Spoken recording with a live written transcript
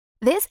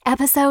This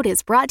episode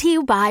is brought to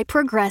you by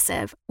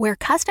Progressive, where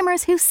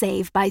customers who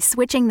save by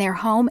switching their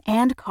home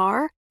and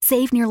car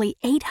save nearly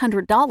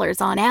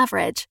 $800 on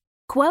average.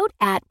 Quote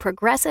at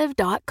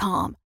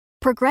Progressive.com.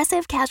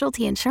 Progressive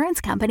Casualty Insurance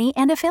Company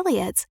and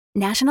Affiliates.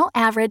 National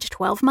average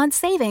 12-month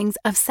savings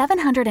of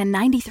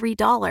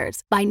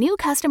 $793 by new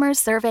customers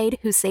surveyed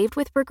who saved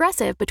with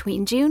Progressive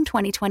between June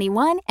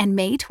 2021 and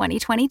May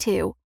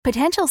 2022.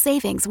 Potential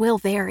savings will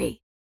vary.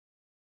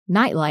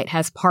 Nightlight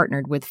has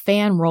partnered with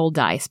Fan Roll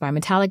Dice by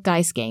Metallic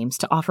Dice Games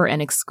to offer an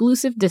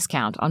exclusive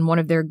discount on one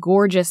of their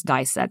gorgeous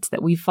dice sets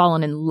that we've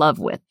fallen in love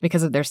with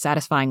because of their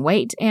satisfying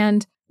weight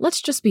and, let's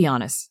just be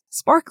honest,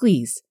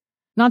 sparklies.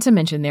 Not to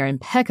mention their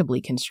impeccably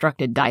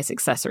constructed dice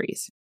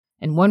accessories.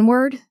 In one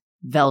word,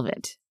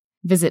 velvet.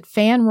 Visit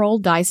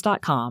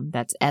fanrolldice.com,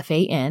 that's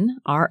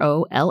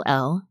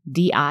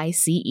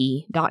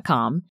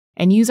FANROLLDICE.com,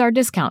 and use our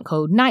discount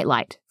code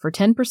NIGHTLIGHT for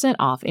 10%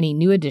 off any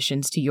new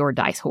additions to your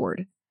dice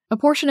hoard. A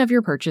portion of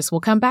your purchase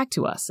will come back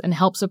to us and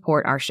help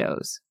support our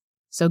shows.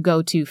 So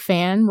go to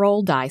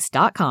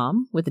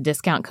fanrolldice.com with the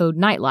discount code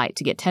NIGHTLIGHT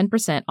to get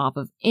 10% off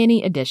of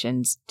any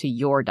additions to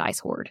your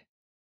dice hoard.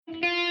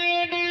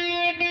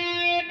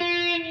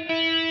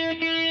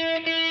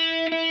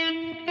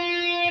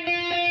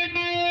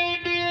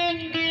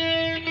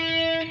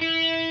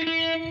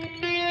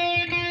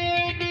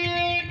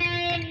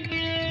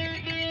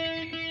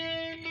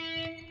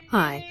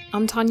 Hi,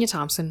 I'm Tanya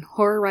Thompson,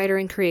 horror writer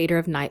and creator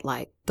of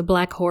Nightlight, the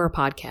Black Horror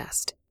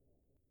Podcast.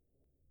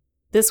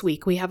 This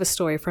week, we have a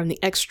story from the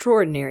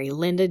extraordinary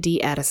Linda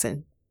D.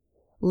 Addison.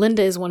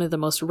 Linda is one of the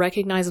most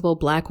recognizable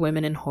Black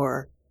women in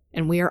horror,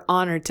 and we are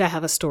honored to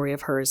have a story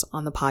of hers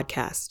on the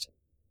podcast.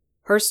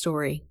 Her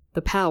story,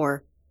 The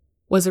Power,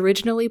 was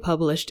originally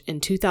published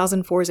in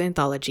 2004's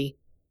anthology,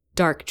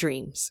 Dark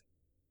Dreams.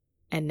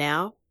 And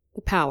now,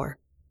 The Power,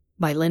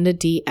 by Linda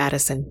D.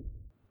 Addison.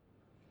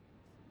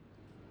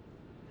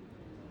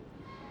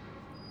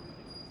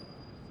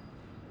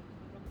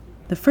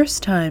 The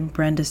first time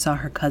Brenda saw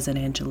her cousin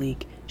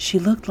Angelique, she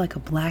looked like a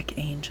black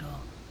angel.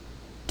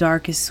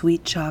 Dark as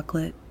sweet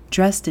chocolate,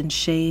 dressed in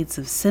shades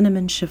of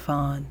cinnamon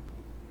chiffon.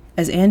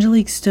 As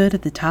Angelique stood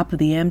at the top of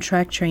the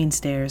Amtrak train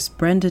stairs,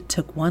 Brenda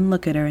took one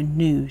look at her and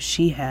knew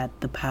she had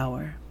the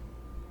power.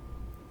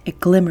 It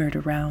glimmered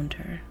around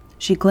her.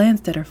 She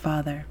glanced at her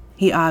father.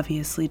 He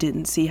obviously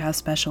didn't see how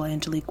special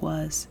Angelique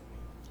was.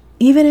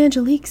 Even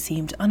Angelique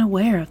seemed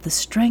unaware of the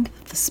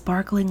strength of the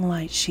sparkling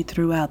light she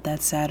threw out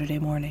that Saturday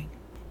morning.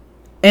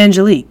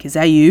 "Angelique, is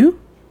that you?"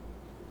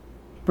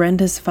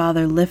 Brenda's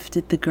father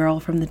lifted the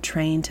girl from the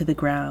train to the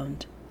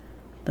ground.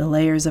 The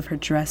layers of her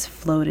dress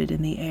floated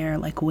in the air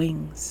like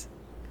wings.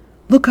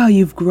 "Look how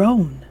you've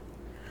grown.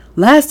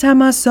 Last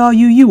time I saw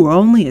you, you were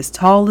only as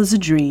tall as a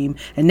dream,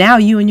 and now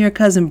you and your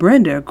cousin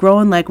Brenda are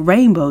growing like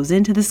rainbows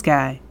into the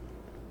sky."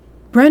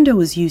 Brenda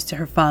was used to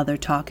her father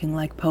talking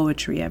like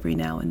poetry every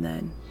now and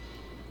then.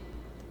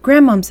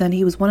 Grandmom said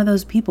he was one of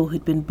those people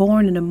who'd been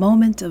born in a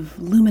moment of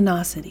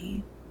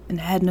luminosity and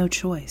had no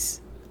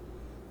choice.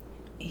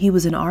 He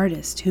was an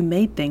artist who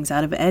made things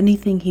out of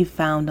anything he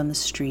found on the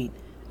street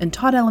and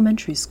taught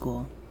elementary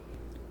school.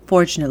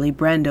 Fortunately,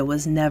 Brenda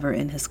was never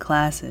in his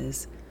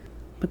classes,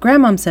 but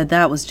Grandmom said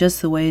that was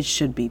just the way it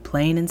should be,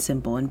 plain and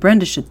simple, and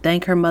Brenda should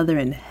thank her mother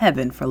in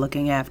heaven for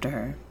looking after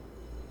her.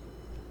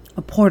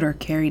 A porter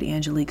carried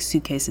Angelique's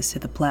suitcases to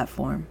the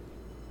platform.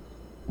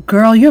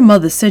 "Girl, your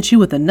mother sent you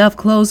with enough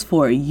clothes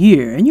for a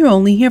year, and you're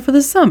only here for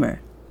the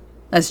summer.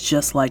 That's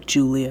just like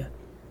Julia."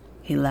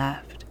 He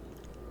laughed.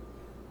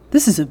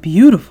 "This is a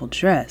beautiful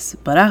dress,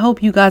 but I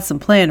hope you got some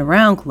playing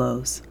around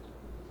clothes."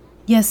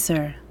 "Yes,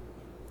 sir,"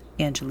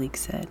 Angelique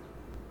said.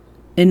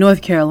 "In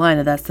North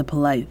Carolina, that's the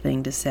polite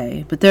thing to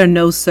say, but there are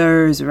no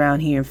sirs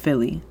around here in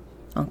Philly.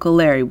 Uncle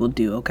Larry will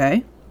do,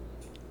 okay?"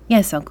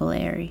 "Yes, Uncle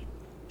Larry,"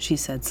 she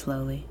said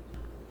slowly.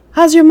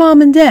 "How's your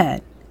mom and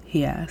dad?"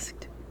 he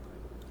asked.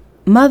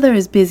 "Mother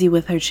is busy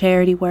with her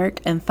charity work,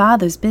 and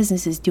Father's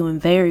business is doing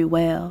very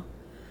well."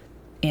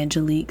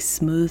 Angelique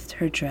smoothed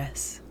her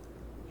dress.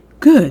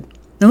 "Good.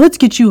 Now let's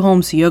get you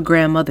home so your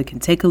grandmother can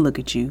take a look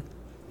at you.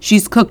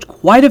 She's cooked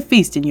quite a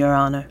feast in your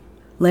honor."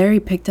 Larry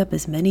picked up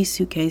as many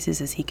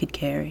suitcases as he could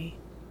carry.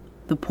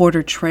 The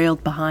porter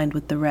trailed behind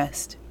with the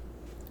rest.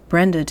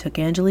 Brenda took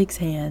Angelique's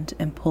hand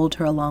and pulled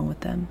her along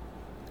with them.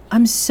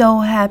 "I'm so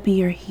happy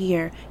you're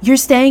here. You're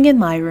staying in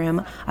my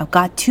room. I've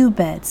got 2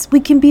 beds. We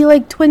can be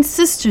like twin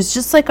sisters,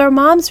 just like our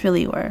moms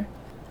really were."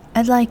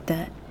 "I'd like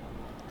that."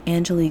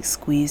 Angelique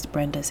squeezed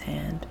Brenda's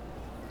hand.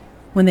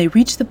 When they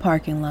reached the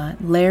parking lot,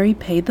 Larry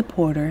paid the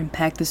porter and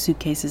packed the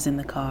suitcases in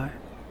the car.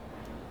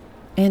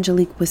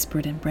 Angelique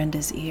whispered in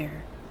Brenda's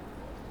ear,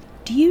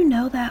 "Do you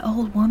know that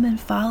old woman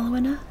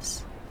following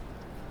us?"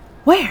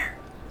 "Where?"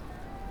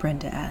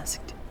 Brenda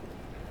asked.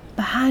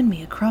 "Behind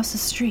me, across the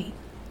street."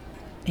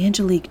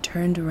 Angelique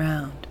turned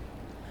around.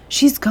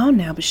 "She's gone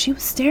now, but she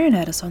was staring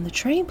at us on the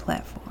train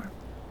platform."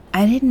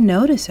 "I didn't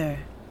notice her."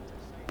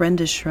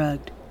 Brenda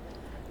shrugged.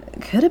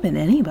 "Could have been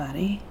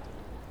anybody."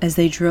 As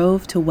they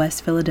drove to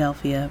West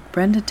Philadelphia,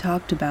 Brenda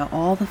talked about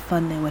all the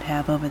fun they would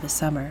have over the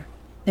summer.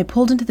 They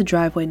pulled into the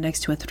driveway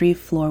next to a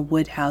 3-floor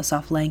wood house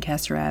off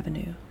Lancaster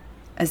Avenue.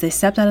 As they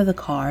stepped out of the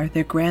car,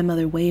 their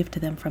grandmother waved to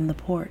them from the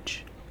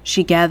porch.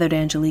 She gathered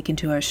Angelique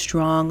into her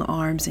strong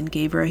arms and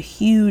gave her a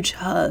huge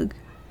hug.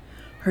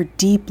 Her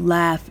deep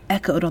laugh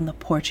echoed on the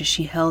porch as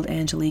she held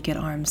Angelique at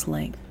arm's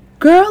length.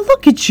 "Girl,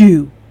 look at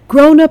you!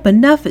 Grown up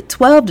enough at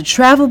 12 to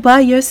travel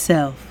by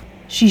yourself."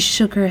 She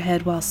shook her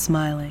head while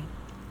smiling.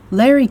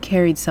 Larry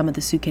carried some of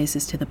the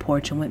suitcases to the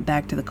porch and went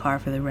back to the car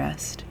for the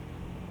rest.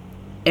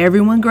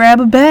 "Everyone grab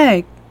a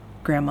bag,"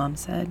 Grandmom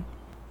said.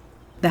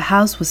 The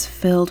house was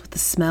filled with the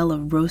smell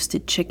of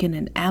roasted chicken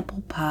and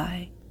apple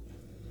pie.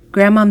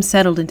 Grandmom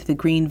settled into the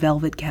green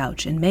velvet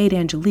couch and made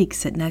Angelique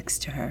sit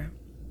next to her.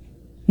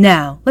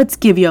 "Now, let's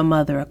give your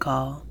mother a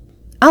call."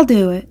 "I'll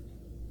do it."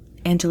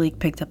 Angelique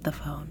picked up the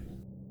phone.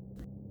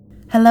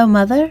 "Hello,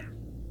 Mother?"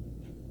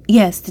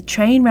 "Yes, the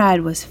train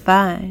ride was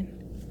fine."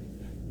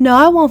 "No,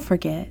 I won't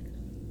forget."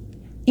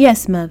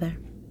 "Yes, Mother."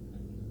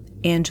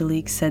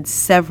 Angelique said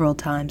several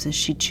times as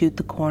she chewed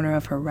the corner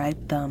of her right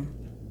thumb.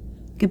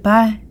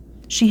 "Goodbye."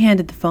 She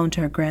handed the phone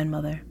to her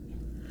grandmother.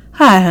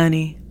 "Hi,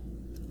 honey."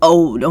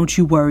 "Oh, don't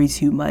you worry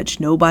too much.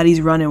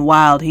 Nobody's running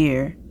wild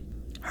here.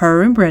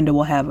 Her and Brenda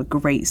will have a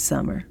great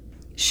summer."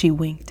 She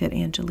winked at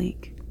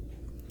Angelique.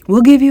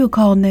 "We'll give you a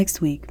call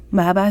next week.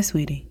 Bye-bye,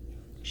 sweetie."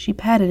 She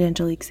patted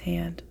Angelique's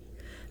hand.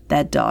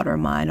 "That daughter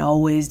of mine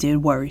always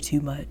did worry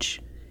too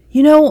much.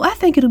 You know, I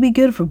think it'll be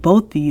good for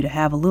both of you to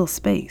have a little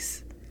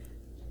space.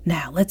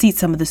 Now, let's eat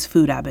some of this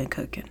food I've been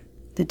cooking."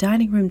 The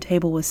dining room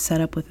table was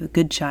set up with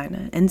good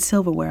china and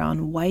silverware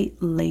on white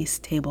lace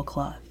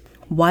tablecloth.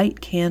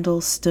 White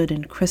candles stood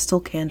in crystal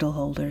candle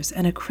holders,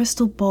 and a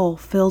crystal bowl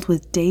filled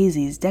with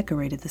daisies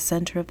decorated the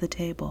center of the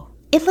table.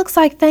 "It looks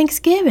like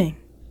Thanksgiving,"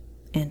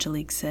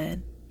 Angelique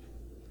said.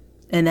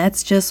 "And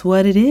that's just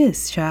what it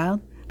is,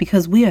 child,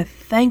 because we are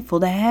thankful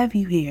to have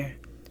you here."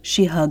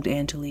 She hugged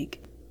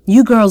Angelique.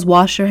 "You girls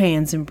wash your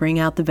hands and bring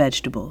out the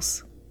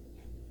vegetables."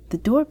 The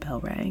doorbell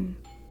rang.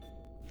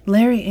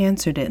 Larry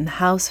answered it, and the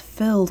house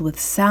filled with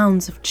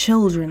sounds of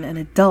children and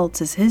adults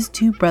as his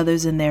 2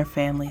 brothers and their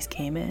families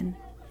came in.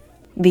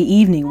 The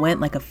evening went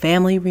like a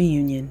family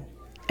reunion,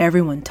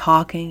 everyone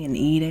talking and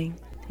eating.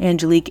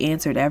 Angelique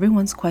answered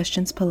everyone's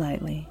questions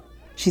politely.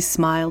 She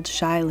smiled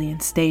shyly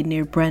and stayed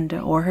near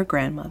Brenda or her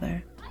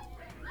grandmother.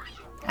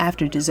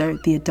 After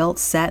dessert, the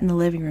adults sat in the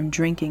living room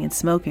drinking and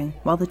smoking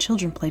while the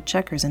children played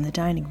checkers in the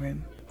dining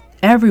room.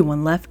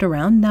 Everyone left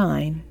around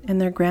 9,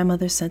 and their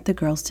grandmother sent the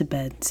girls to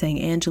bed,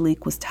 saying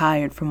Angelique was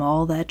tired from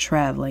all that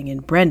traveling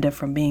and Brenda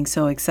from being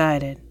so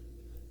excited.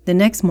 The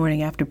next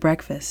morning after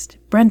breakfast,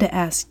 Brenda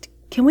asked,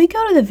 "Can we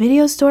go to the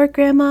video store,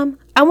 Grandmom?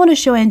 I want to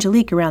show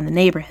Angelique around the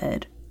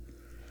neighborhood."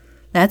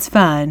 "That's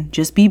fine.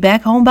 Just be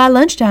back home by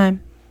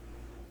lunchtime."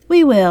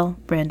 "We will,"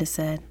 Brenda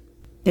said.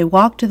 They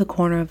walked to the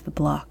corner of the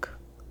block.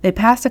 They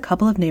passed a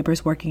couple of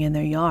neighbors working in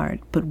their yard,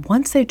 but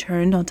once they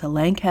turned onto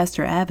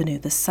Lancaster Avenue,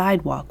 the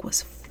sidewalk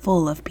was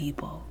full of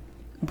people.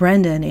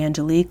 Brenda and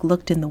Angelique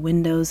looked in the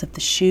windows of the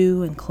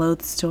shoe and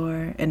clothes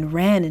store and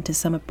ran into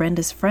some of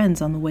Brenda's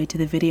friends on the way to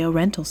the video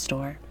rental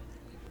store.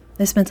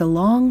 They spent a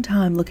long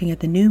time looking at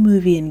the new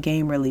movie and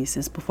game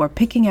releases before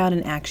picking out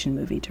an action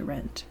movie to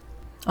rent.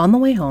 On the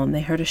way home,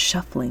 they heard a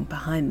shuffling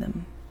behind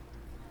them.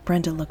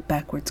 Brenda looked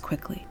backwards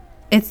quickly.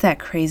 "It's that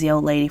crazy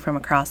old lady from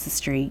across the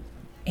street."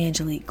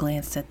 Angelique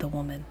glanced at the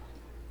woman.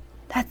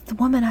 "That's the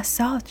woman I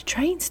saw at the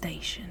train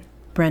station."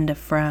 Brenda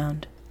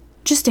frowned.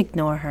 "Just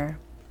ignore her."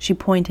 She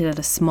pointed at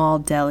a small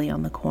deli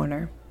on the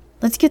corner.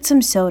 "Let's get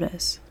some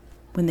sodas."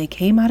 When they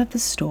came out of the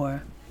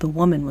store, the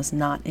woman was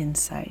not in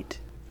sight.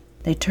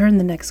 They turned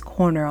the next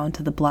corner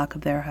onto the block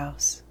of their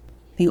house.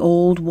 The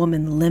old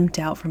woman limped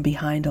out from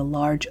behind a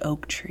large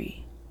oak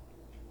tree.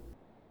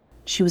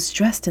 She was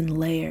dressed in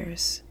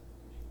layers,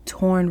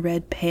 torn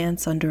red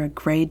pants under a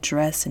gray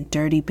dress and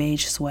dirty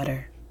beige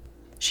sweater.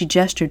 She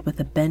gestured with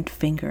a bent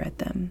finger at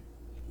them.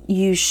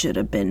 "You should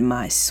have been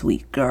my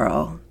sweet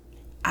girl.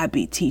 I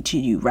be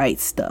teaching you right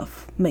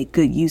stuff. Make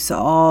good use of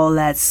all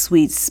that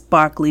sweet,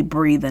 sparkly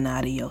breathing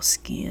out of your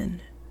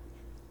skin.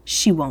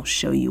 She won't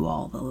show you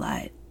all the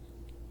light.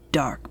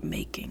 Dark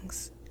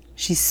makings."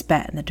 She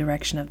spat in the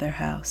direction of their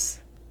house.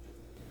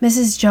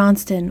 "Mrs.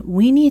 Johnston,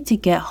 we need to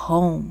get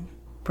home,"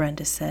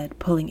 Brenda said,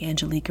 pulling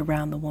Angelique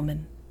around the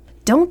woman.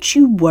 "Don't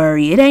you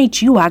worry, it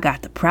ain't you I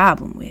got the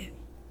problem with.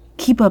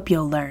 Keep up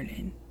your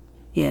learning.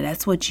 Yeah,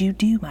 that's what you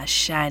do, my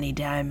shiny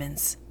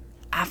diamonds.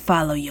 I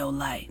follow your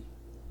light.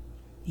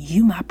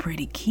 You my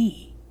pretty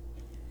key."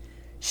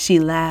 She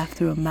laughed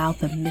through a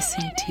mouth of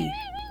missing teeth.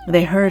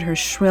 They heard her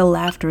shrill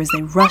laughter as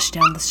they rushed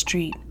down the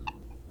street.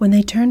 When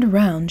they turned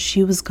around,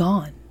 she was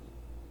gone.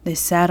 They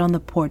sat on the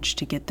porch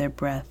to get their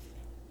breath.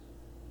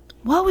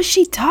 "What was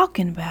she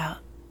talking about?"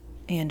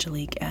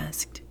 Angelique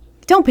asked.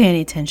 "Don't pay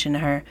any attention to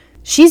her.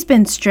 She's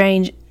been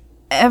strange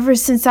ever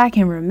since I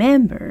can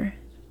remember.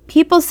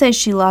 People say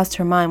she lost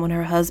her mind when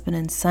her husband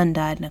and son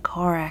died in a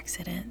car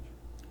accident."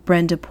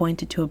 Brenda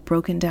pointed to a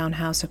broken-down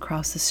house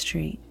across the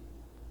street.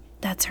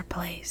 "That's her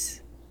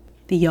place."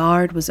 The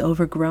yard was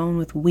overgrown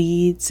with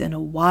weeds and a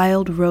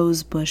wild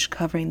rose bush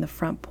covering the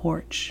front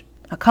porch.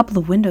 A couple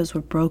of windows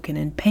were broken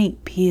and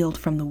paint peeled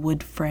from the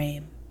wood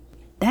frame.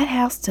 "That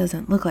house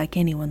doesn't look like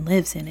anyone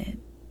lives in it,"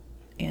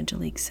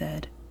 Angelique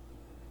said.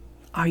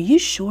 "Are you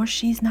sure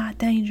she's not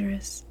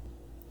dangerous?"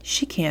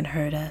 "She can't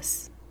hurt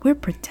us. We're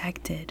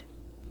protected."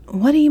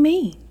 "What do you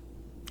mean?"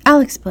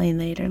 "I'll explain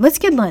later. Let's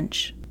get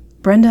lunch."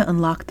 Brenda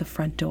unlocked the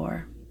front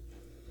door.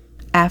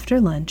 After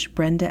lunch,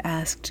 Brenda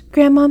asked,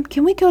 "Grandmom,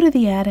 can we go to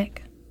the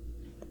attic?"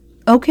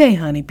 "Okay,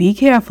 honey, be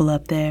careful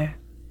up there."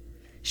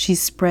 She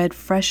spread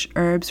fresh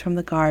herbs from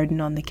the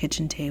garden on the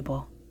kitchen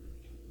table.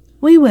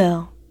 "We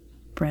will,"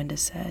 Brenda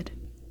said.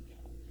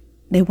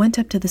 They went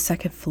up to the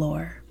second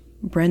floor.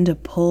 Brenda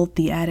pulled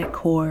the attic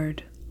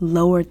cord,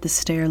 lowered the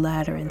stair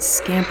ladder, and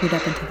scampered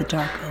up into the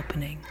dark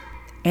opening.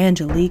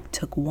 Angelique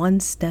took one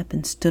step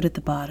and stood at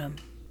the bottom.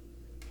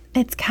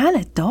 "It's kind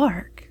of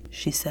dark,"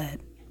 she said.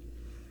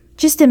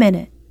 "Just a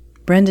minute."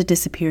 Brenda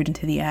disappeared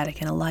into the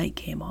attic and a light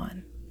came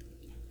on.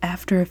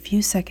 After a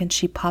few seconds,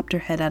 she popped her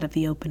head out of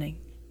the opening.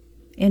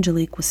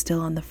 Angelique was still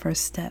on the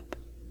first step.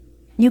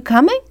 "You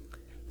coming?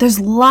 There's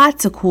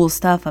lots of cool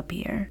stuff up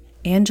here."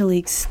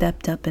 Angelique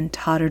stepped up and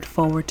tottered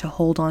forward to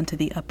hold on to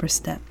the upper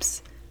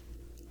steps.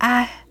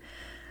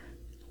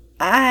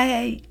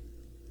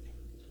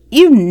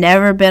 You've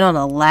never been on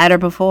a ladder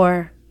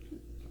before?"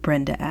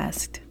 Brenda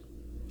asked.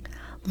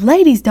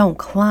 "Ladies don't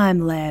climb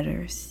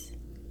ladders."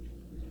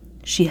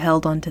 She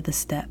held onto the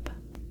step.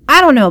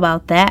 "I don't know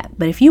about that,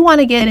 but if you want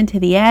to get into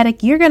the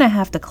attic, you're going to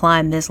have to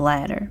climb this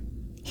ladder.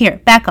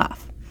 Here, back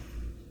off."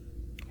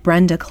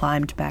 Brenda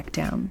climbed back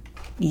down.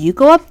 "You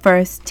go up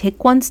first,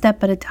 take one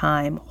step at a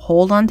time,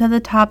 hold on to the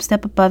top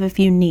step above if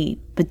you need,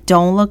 but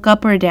don't look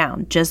up or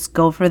down, just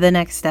go for the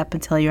next step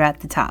until you're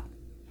at the top.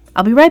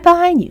 I'll be right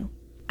behind you.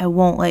 I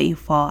won't let you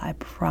fall, I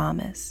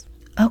promise."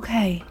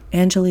 "Okay."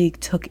 Angelique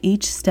took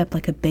each step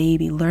like a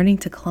baby, learning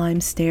to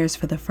climb stairs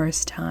for the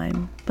first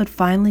time, but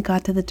finally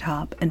got to the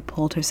top and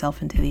pulled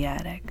herself into the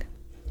attic.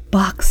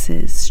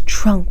 Boxes,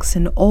 trunks,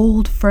 and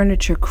old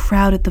furniture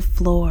crowded the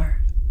floor.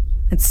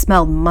 It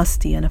smelled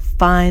musty, and a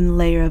fine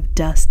layer of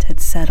dust had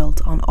settled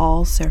on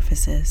all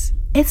surfaces.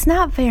 "It's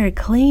not very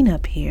clean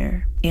up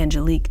here."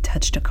 Angelique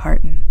touched a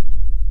carton.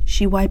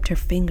 She wiped her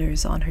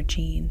fingers on her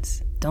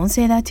jeans. "Don't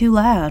say that too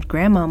loud.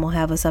 Grandma will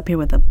have us up here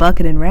with a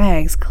bucket and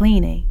rags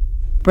cleaning."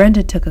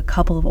 Brenda took a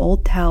couple of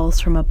old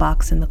towels from a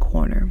box in the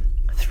corner,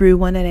 threw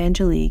one at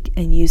Angelique,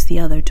 and used the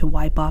other to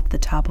wipe off the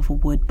top of a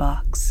wood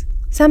box.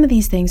 "Some of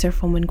these things are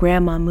from when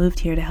Grandma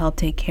moved here to help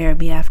take care of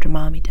me after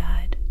Mommy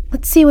died.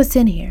 Let's see what's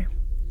in here."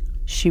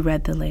 She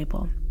read the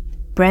label.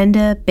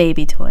 "Brenda,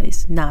 baby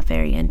toys. Not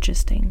very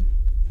interesting."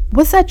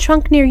 "What's that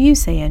trunk near you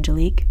say,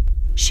 Angelique?"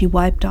 She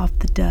wiped off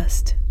the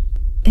dust.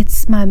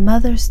 "It's my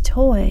mother's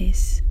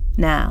toys."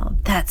 "Now,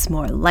 that's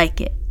more like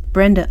it."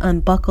 Brenda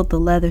unbuckled the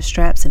leather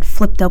straps and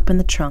flipped open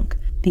the trunk.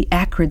 The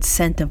acrid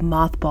scent of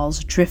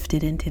mothballs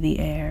drifted into the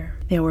air.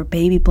 There were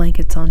baby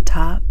blankets on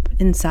top,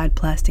 inside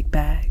plastic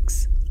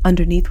bags.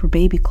 Underneath were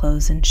baby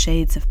clothes in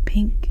shades of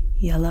pink,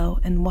 yellow,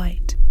 and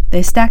white.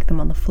 They stacked them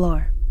on the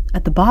floor.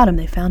 At the bottom,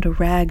 they found a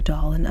rag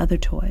doll and other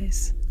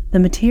toys. The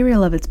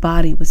material of its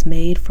body was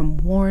made from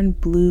worn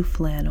blue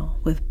flannel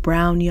with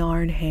brown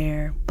yarn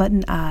hair,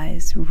 button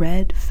eyes,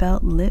 red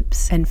felt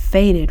lips, and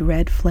faded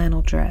red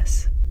flannel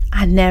dress.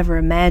 "I never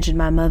imagined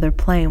my mother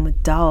playing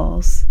with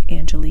dolls,"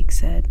 Angelique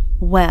said.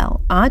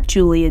 "Well, Aunt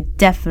Julia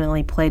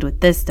definitely played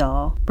with this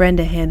doll."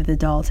 Brenda handed the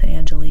doll to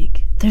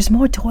Angelique. "There's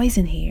more toys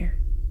in here."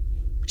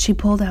 She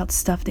pulled out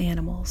stuffed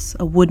animals,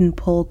 a wooden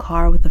pull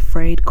car with a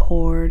frayed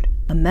cord,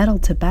 a metal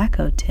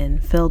tobacco tin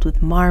filled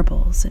with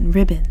marbles and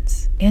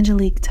ribbons.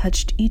 Angelique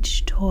touched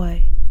each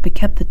toy, but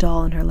kept the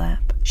doll in her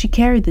lap. She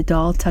carried the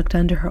doll tucked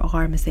under her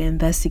arm as they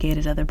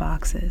investigated other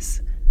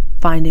boxes,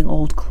 finding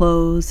old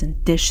clothes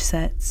and dish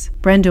sets.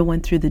 Brenda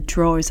went through the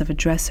drawers of a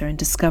dresser and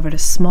discovered a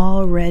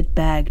small red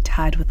bag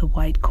tied with a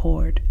white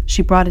cord.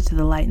 She brought it to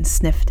the light and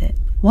sniffed it.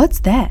 "What's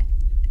that?"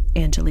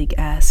 Angelique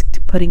asked,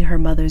 putting her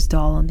mother's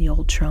doll on the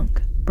old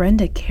trunk.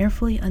 Brenda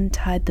carefully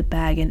untied the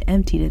bag and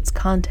emptied its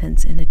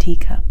contents in a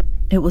teacup.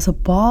 It was a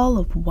ball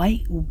of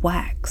white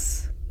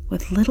wax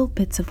with little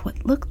bits of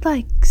what looked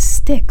like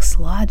sticks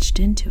lodged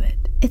into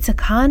it. "It's a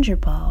conjure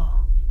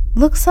ball.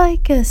 Looks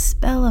like a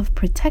spell of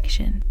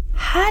protection."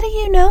 "How do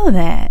you know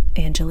that?"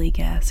 Angelique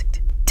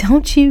asked.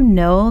 "Don't you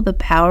know the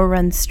power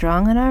runs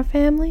strong in our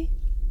family?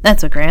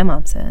 That's what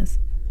Grandmom says."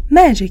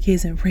 "Magic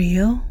isn't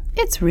real."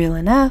 "It's real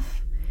enough.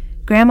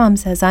 Grandmom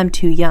says I'm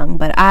too young,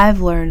 but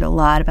I've learned a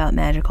lot about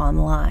magic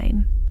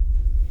online."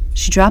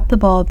 She dropped the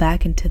ball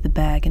back into the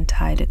bag and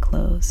tied it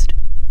closed.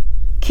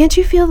 "Can't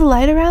you feel the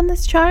light around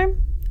this charm?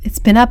 It's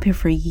been up here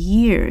for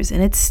years,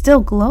 and it's still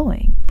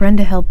glowing."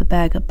 Brenda held the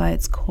bag up by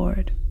its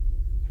cord.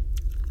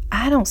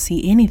 "I don't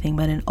see anything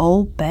but an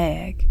old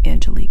bag,"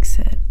 Angelique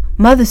said.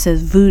 "Mother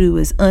says voodoo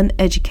is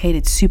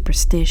uneducated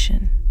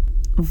superstition."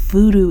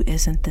 "Voodoo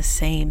isn't the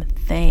same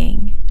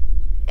thing."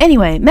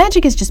 "Anyway,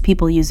 magic is just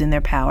people using their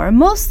power,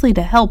 mostly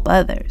to help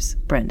others,"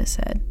 Brenda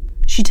said.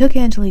 She took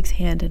Angelique's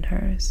hand in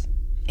hers.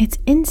 "It's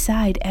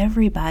inside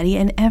everybody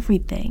and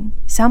everything.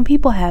 Some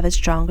people have it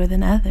stronger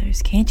than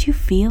others. Can't you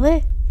feel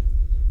it?"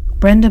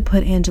 Brenda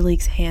put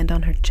Angelique's hand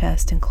on her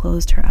chest and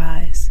closed her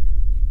eyes.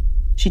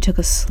 She took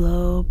a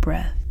slow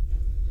breath.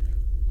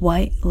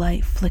 White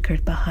light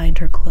flickered behind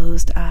her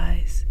closed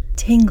eyes.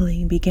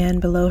 Tingling began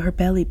below her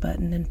belly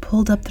button and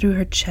pulled up through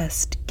her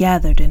chest,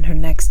 gathered in her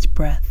next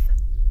breath.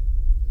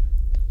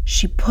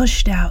 She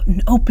pushed out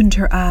and opened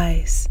her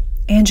eyes.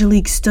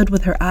 Angelique stood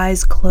with her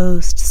eyes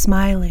closed,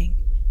 smiling.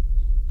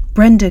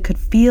 Brenda could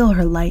feel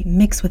her light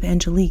mix with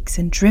Angelique's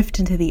and drift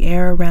into the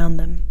air around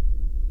them.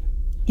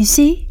 "You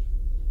see?"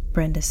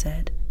 Brenda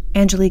said.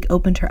 Angelique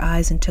opened her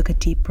eyes and took a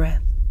deep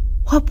breath.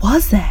 "What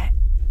was that?"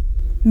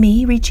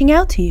 "Me reaching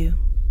out to you."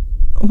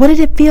 "What did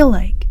it feel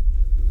like?"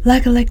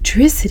 "Like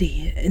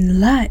electricity and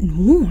light and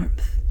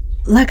warmth.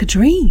 Like a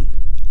dream."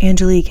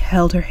 Angelique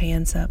held her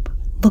hands up,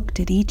 looked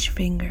at each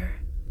finger.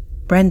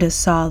 Brenda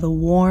saw the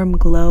warm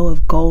glow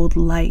of gold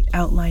light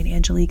outline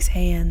Angelique's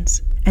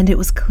hands, and it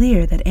was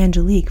clear that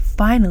Angelique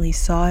finally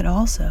saw it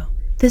also.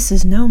 This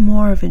is no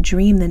more of a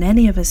dream than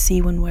any of us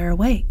see when we're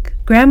awake.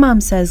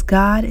 Grandmom says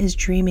God is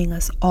dreaming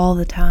us all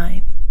the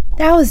time.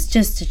 That was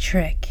just a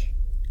trick.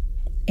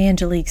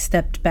 Angelique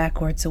stepped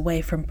backwards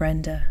away from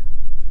Brenda.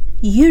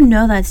 You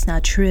know that's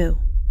not true.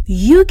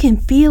 You can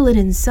feel it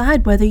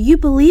inside whether you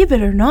believe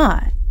it or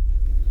not.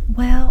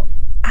 Well,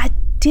 I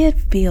did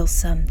feel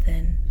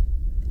something.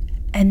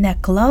 And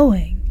that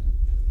glowing.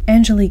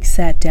 Angelique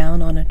sat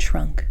down on a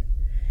trunk.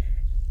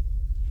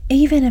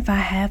 Even if I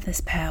have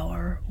this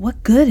power,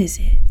 what good is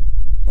it?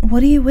 What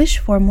do you wish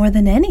for more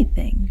than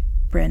anything?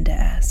 Brenda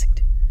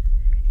asked.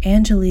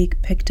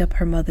 Angelique picked up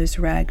her mother's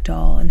rag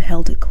doll and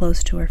held it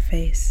close to her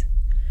face.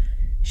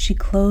 She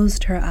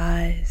closed her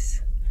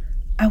eyes.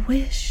 I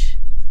wish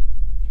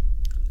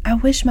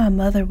my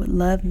mother would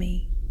love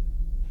me.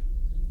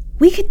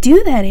 We could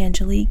do that,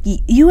 Angelique.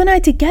 You and I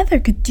together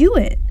could do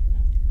it.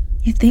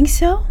 You think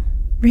so?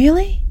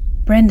 Really?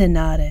 Brenda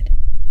nodded.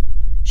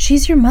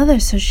 She's your mother,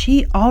 so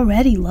she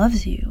already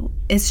loves you.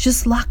 It's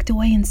just locked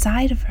away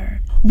inside of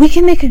her. We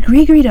can make a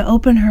gree-gree to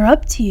open her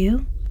up to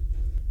you.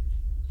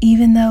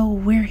 Even though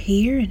we're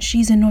here and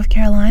she's in North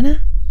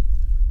Carolina?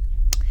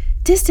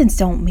 Distance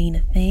don't mean a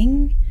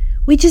thing.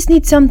 We just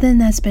need something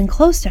that's been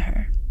close to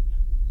her.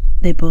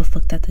 They both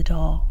looked at the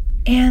doll.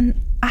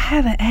 And I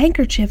have a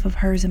handkerchief of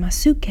hers in my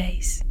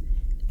suitcase,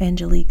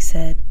 Angelique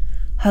said,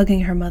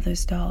 hugging her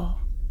mother's doll.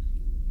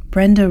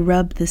 Brenda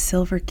rubbed the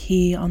silver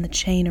key on the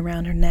chain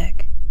around her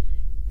neck.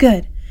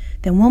 Good,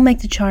 then we'll make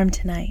the charm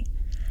tonight.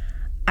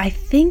 I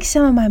think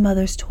some of my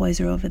mother's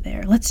toys are over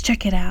there. Let's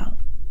check it out.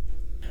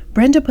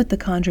 Brenda put the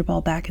conjure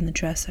ball back in the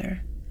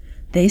dresser.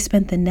 They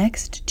spent the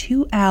next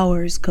 2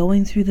 hours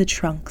going through the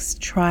trunks,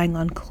 trying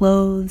on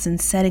clothes and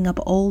setting up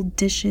old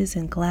dishes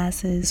and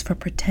glasses for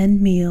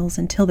pretend meals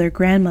until their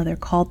grandmother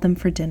called them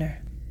for dinner.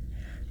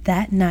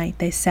 That night,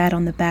 they sat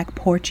on the back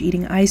porch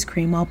eating ice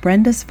cream while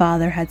Brenda's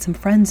father had some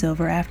friends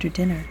over after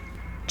dinner.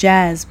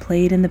 Jazz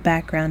played in the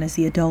background as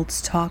the adults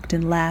talked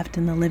and laughed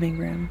in the living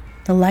room.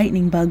 The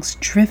lightning bugs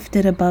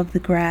drifted above the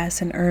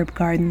grass and herb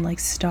garden like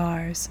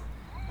stars,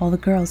 while the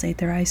girls ate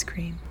their ice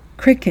cream.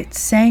 Crickets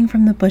sang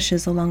from the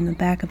bushes along the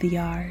back of the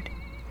yard.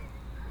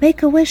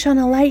 Make a wish on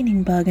a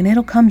lightning bug and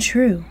it'll come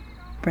true,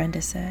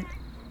 Brenda said.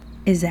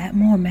 Is that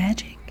more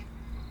magic?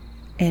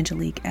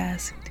 Angelique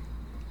asked.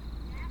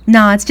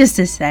 Nah, it's just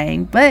a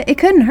saying, but it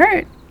couldn't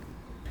hurt.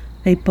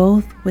 They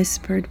both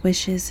whispered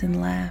wishes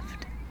and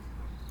laughed.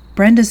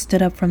 Brenda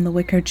stood up from the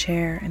wicker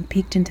chair and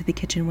peeked into the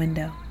kitchen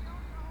window.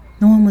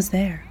 No one was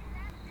there.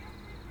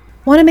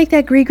 Want to make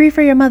that gree-gree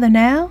for your mother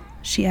now?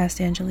 She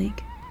asked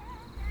Angelique.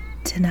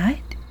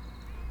 Tonight?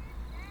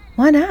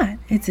 Why not?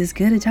 It's as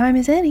good a time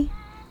as any.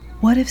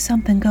 What if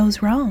something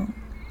goes wrong?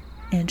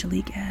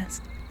 Angelique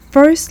asked.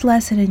 First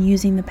lesson in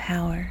using the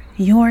power.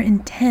 Your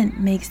intent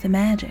makes the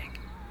magic.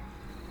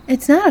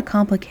 It's not a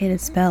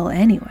complicated spell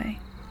anyway.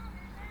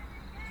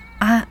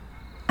 I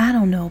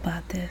don't know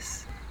about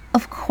this.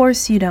 Of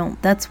course you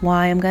don't. That's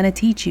why I'm going to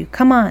teach you.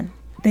 Come on.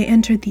 They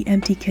entered the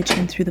empty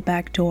kitchen through the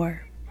back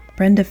door.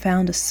 Brenda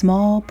found a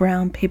small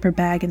brown paper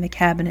bag in the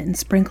cabinet and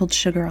sprinkled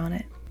sugar on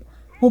it.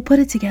 We'll put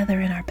it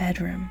together in our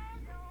bedroom,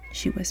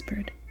 she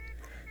whispered.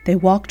 They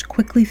walked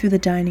quickly through the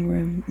dining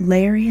room.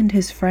 Larry and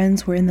his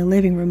friends were in the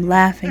living room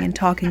laughing and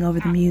talking over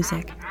the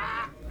music.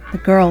 The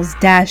girls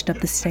dashed up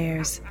the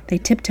stairs. They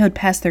tiptoed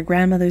past their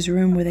grandmother's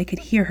room where they could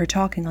hear her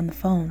talking on the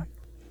phone.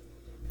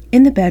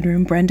 In the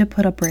bedroom, Brenda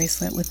put a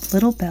bracelet with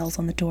little bells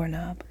on the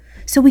doorknob.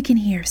 So we can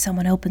hear if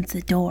someone opens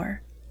the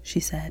door, she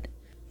said.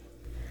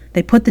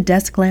 They put the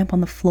desk lamp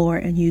on the floor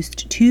and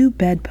used 2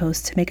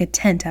 bedposts to make a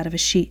tent out of a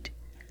sheet.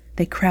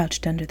 They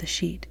crouched under the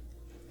sheet.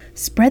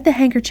 Spread the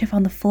handkerchief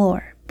on the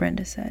floor,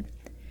 Brenda said.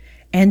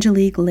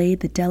 Angelique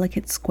laid the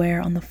delicate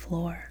square on the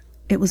floor.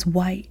 It was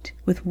white,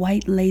 with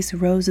white lace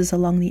roses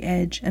along the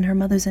edge and her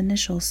mother's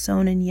initials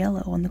sewn in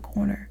yellow on the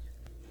corner.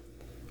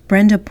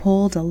 Brenda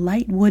pulled a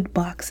light wood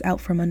box out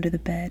from under the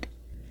bed.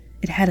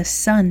 It had a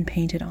sun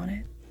painted on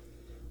it.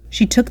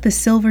 She took the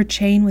silver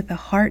chain with the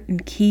heart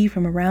and key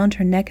from around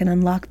her neck and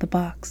unlocked the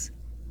box.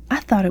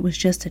 I thought it was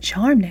just a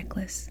charm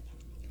necklace,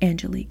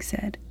 Angelique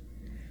said.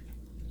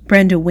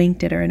 Brenda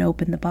winked at her and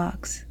opened the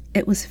box.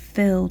 It was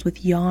filled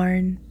with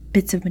yarn,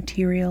 bits of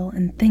material,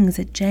 and things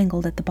that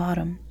jangled at the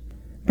bottom.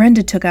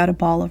 Brenda took out a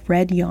ball of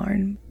red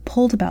yarn,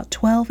 pulled about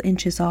 12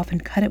 inches off,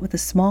 and cut it with a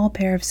small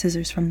pair of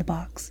scissors from the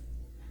box.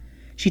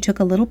 She took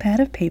a little pad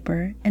of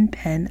paper and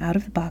pen out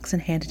of the box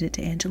and handed it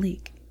to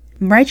Angelique.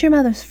 "Write your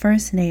mother's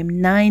first name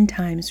 9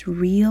 times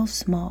real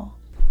small."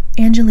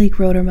 Angelique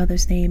wrote her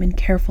mother's name in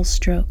careful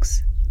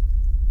strokes.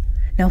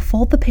 "Now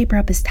fold the paper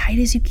up as tight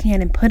as you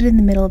can and put it in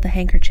the middle of the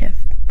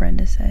handkerchief,"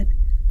 Brenda said.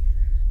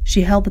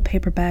 She held the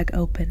paper bag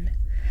open.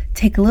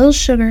 "Take a little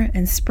sugar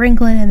and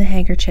sprinkle it in the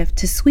handkerchief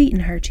to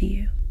sweeten her to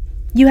you."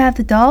 "You have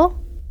the doll?"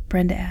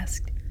 Brenda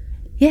asked.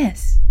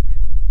 "Yes."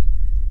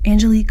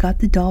 Angelique got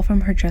the doll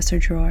from her dresser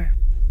drawer.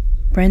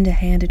 Brenda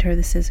handed her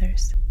the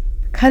scissors.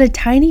 "Cut a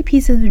tiny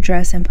piece of the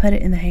dress and put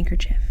it in the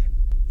handkerchief."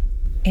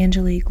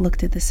 Angelique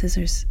looked at the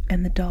scissors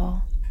and the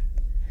doll.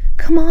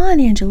 "Come on,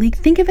 Angelique,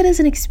 think of it as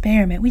an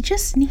experiment. We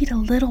just need a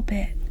little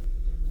bit."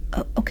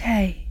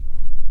 Okay,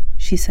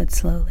 she said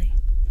slowly.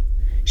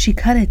 She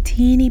cut a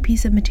teeny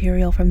piece of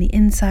material from the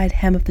inside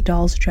hem of the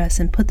doll's dress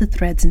and put the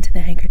threads into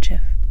the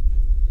handkerchief.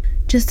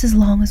 "Just as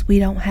long as we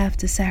don't have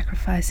to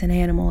sacrifice an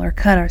animal or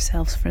cut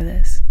ourselves for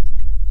this."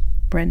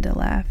 Brenda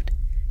laughed.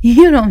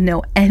 "You don't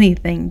know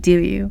anything, do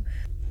you?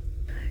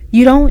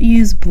 You don't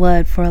use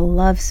blood for a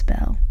love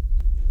spell.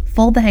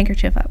 Fold the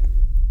handkerchief up.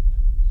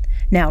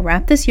 Now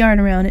wrap this yarn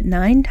around it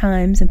 9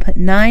 times and put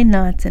 9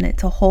 knots in it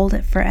to hold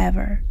it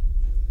forever."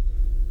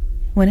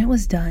 When it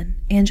was done,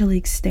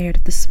 Angelique stared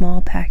at the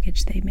small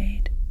package they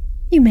made.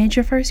 "You made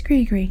your first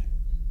gree-gree."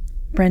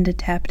 Brenda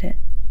tapped it.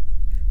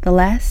 "The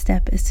last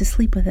step is to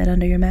sleep with it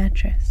under your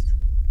mattress."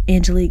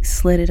 Angelique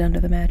slid it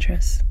under the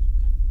mattress.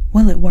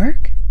 "Will it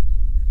work?"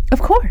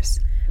 "Of course.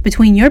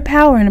 Between your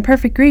power and a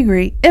perfect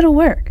gree-gree, it'll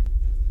work."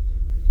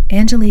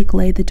 Angelique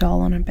laid the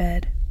doll on her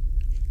bed.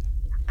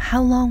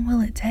 "How long will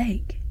it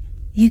take?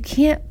 You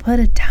can't put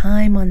a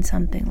time on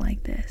something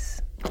like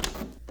this."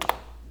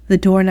 The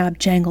doorknob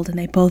jangled and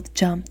they both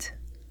jumped.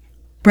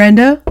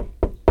 "Brenda?"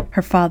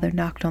 Her father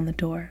knocked on the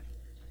door.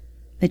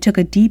 They took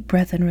a deep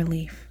breath in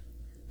relief.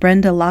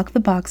 Brenda locked the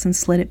box and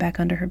slid it back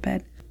under her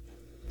bed.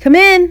 "Come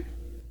in."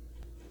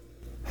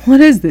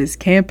 "What is this,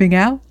 camping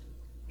out?"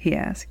 he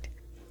asked.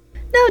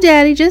 "No,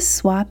 Daddy, just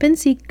swapping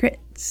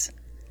secrets."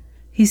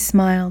 He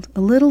smiled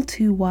a little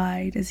too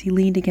wide as he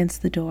leaned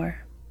against the door.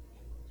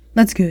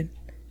 "That's good."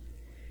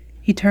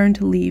 He turned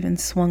to leave and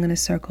swung in a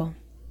circle.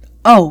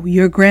 "Oh,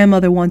 your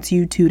grandmother wants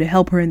you two to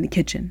help her in the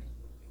kitchen."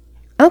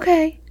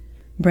 "Okay."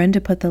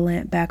 Brenda put the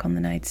lamp back on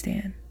the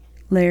nightstand.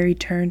 Larry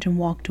turned and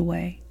walked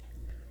away.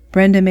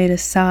 Brenda made a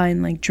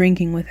sign like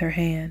drinking with her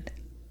hand.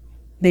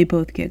 They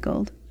both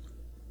giggled.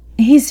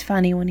 "He's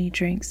funny when he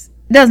drinks.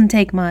 It doesn't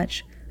take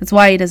much. That's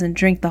why he doesn't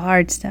drink the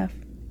hard stuff."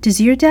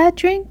 "Does your dad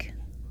drink?"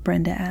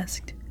 Brenda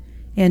asked.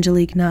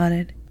 Angelique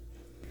nodded.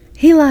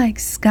 "He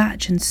likes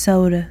scotch and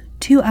soda,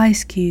 2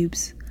 ice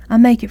cubes. I'll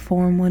make it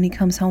for him when he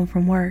comes home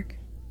from work."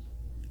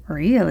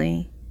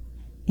 "Really?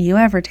 You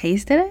ever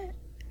tasted it?"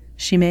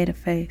 She made a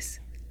face.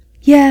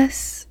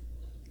 "Yes.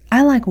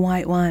 I like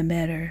white wine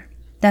better.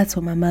 That's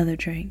what my mother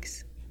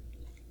drinks."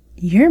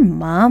 "Your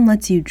mom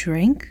lets you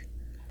drink?"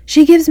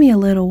 "She gives me a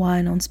little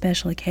wine on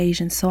special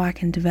occasions so I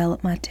can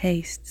develop my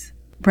tastes."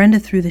 Brenda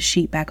threw the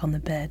sheet back on the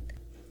bed.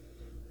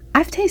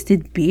 "I've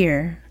tasted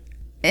beer.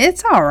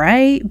 It's all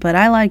right, but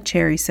I like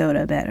cherry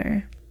soda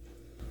better."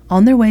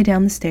 On their way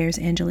down the stairs,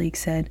 Angelique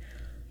said,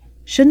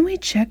 "Shouldn't we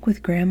check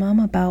with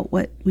Grandmom about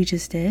what we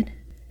just did?"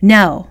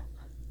 "No,"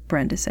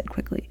 Brenda said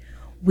quickly.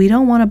 "We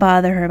don't want to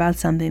bother her about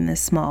something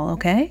this small,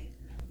 okay?"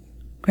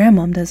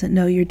 "Grandmom doesn't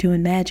know you're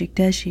doing magic,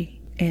 does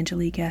she?"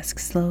 Angelique asked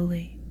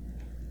slowly.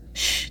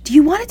 "Shh, do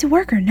you want it to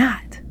work or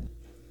not?"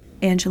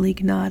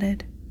 Angelique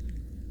nodded.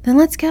 "Then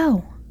let's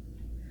go."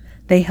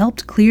 They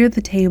helped clear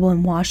the table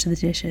and wash the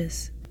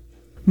dishes.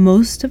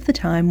 Most of the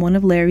time, one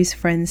of Larry's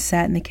friends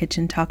sat in the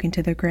kitchen talking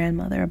to their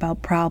grandmother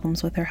about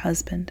problems with her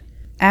husband.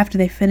 After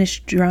they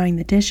finished drying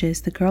the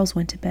dishes, the girls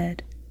went to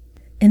bed.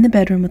 In the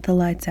bedroom with the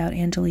lights out,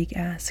 Angelique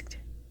asked,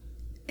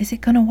 "Is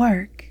it gonna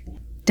work?"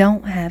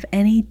 "Don't have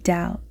any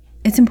doubt.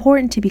 It's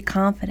important to be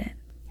confident."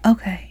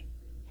 "Okay.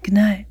 Good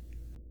night."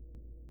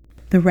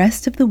 The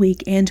rest of the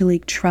week,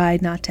 Angelique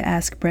tried not to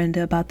ask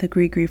Brenda about the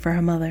gree-gree for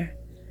her mother.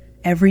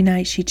 Every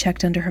night she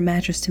checked under her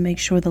mattress to make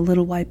sure the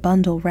little white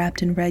bundle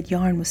wrapped in red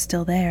yarn was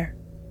still there.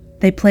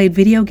 They played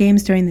video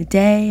games during the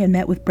day and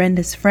met with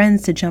Brenda's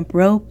friends to jump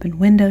rope and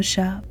window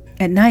shop.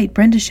 At night,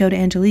 Brenda showed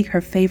Angelique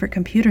her favorite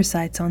computer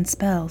sites on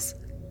spells.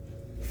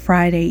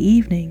 Friday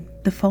evening,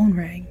 the phone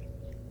rang.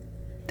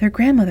 Their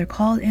grandmother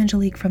called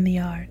Angelique from the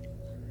yard.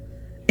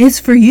 "It's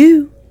for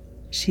you,"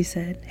 she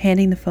said,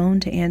 handing the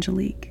phone to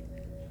Angelique.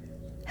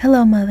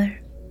 "Hello, Mother."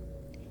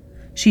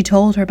 She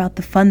told her about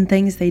the fun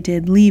things they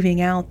did,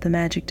 leaving out the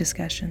magic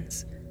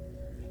discussions.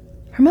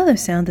 Her mother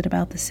sounded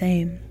about the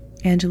same.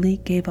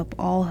 Angelique gave up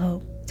all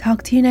hope.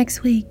 "Talk to you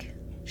next week,"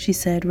 she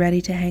said,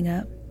 ready to hang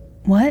up.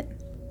 "What?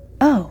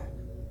 Oh,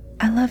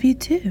 I love you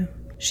too."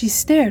 She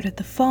stared at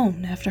the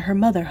phone after her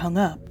mother hung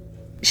up.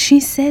 "She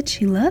said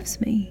she loves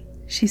me,"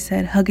 she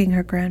said, hugging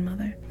her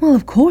grandmother. "Well,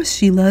 of course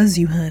she loves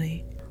you,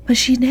 honey. But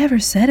she never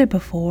said it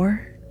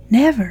before.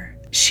 Never.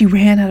 She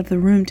ran out of the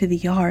room to the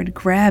yard,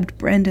 grabbed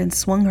Brenda and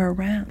swung her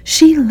around.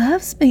 She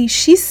loves me.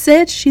 She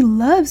said she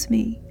loves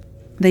me.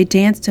 They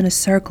danced in a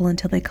circle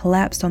until they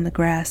collapsed on the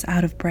grass,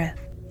 out of breath.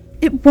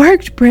 It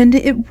worked,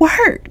 Brenda. It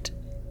worked,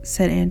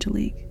 said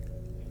Angelique.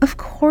 Of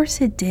course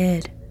it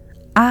did.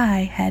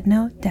 I had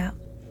no doubt.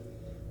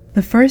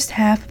 The first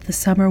half of the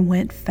summer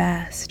went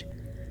fast.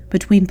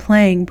 Between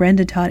playing,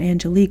 Brenda taught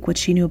Angelique what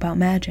she knew about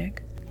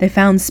magic. They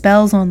found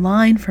spells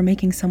online for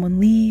making someone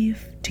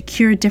leave, to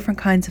cure different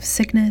kinds of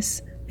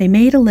sickness. They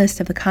made a list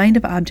of the kind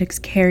of objects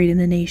carried in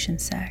the nation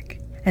sack.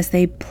 As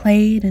they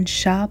played and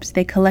shopped,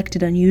 they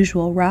collected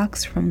unusual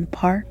rocks from the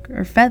park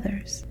or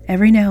feathers.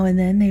 Every now and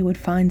then they would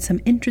find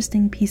some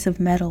interesting piece of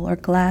metal or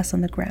glass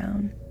on the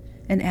ground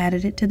and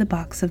added it to the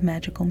box of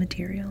magical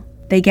material.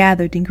 They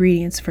gathered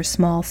ingredients for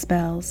small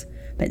spells,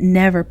 but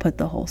never put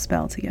the whole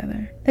spell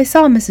together. They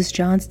saw Mrs.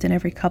 Johnston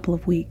every couple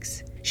of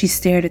weeks. She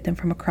stared at them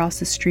from across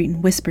the street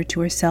and whispered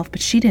to herself,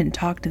 but she didn't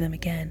talk to them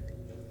again.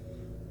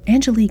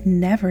 Angelique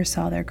never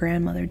saw their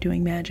grandmother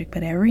doing magic,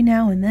 but every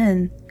now and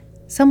then,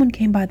 someone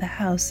came by the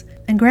house,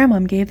 and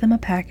Grandmom gave them a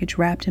package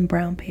wrapped in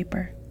brown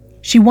paper.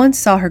 She once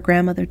saw her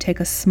grandmother take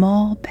a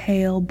small,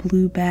 pale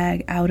blue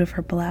bag out of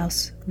her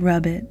blouse,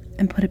 rub it,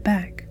 and put it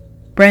back.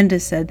 Brenda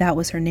said that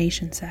was her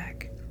nation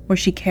sack, where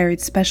she carried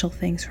special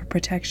things for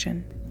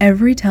protection.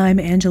 Every time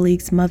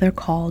Angelique's mother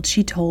called,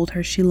 she told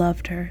her she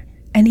loved her,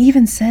 and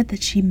even said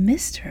that she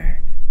missed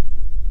her.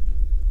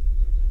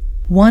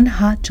 One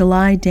hot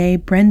July day,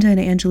 Brenda and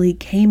Angelique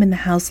came in the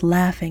house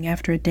laughing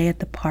after a day at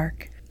the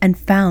park and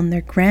found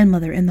their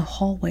grandmother in the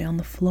hallway on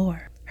the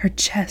floor. Her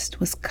chest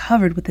was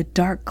covered with a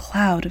dark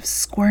cloud of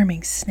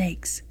squirming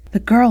snakes. The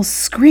girls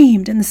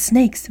screamed and the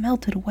snakes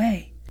melted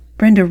away.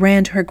 Brenda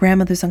ran to her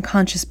grandmother's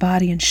unconscious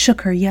body and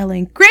shook her,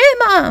 yelling,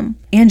 "Grandmom!"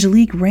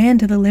 Angelique ran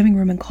to the living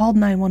room and called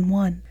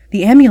 911.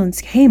 The ambulance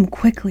came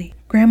quickly.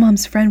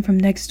 Grandmom's friend from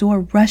next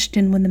door rushed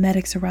in when the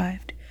medics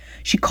arrived.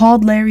 She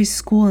called Larry's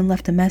school and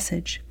left a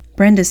message.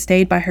 Brenda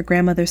stayed by her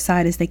grandmother's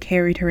side as they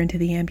carried her into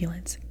the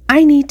ambulance.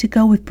 "I need to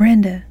go with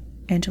Brenda,"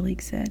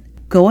 Angelique said.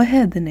 "Go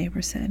ahead," the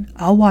neighbor said.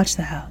 "I'll watch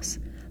the house.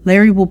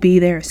 Larry will be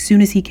there as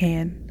soon as he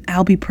can.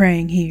 I'll be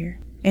praying here."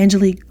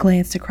 Angelique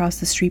glanced across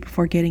the street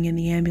before getting in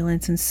the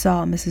ambulance and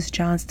saw Mrs.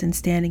 Johnston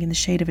standing in the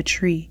shade of a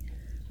tree,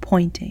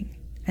 pointing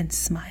and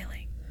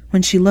smiling.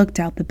 When she looked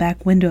out the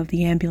back window of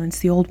the ambulance,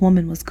 the old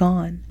woman was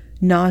gone.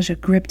 Nausea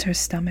gripped her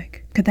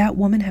stomach. Could that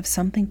woman have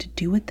something to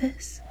do with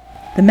this?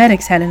 The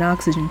medics had an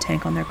oxygen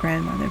tank on their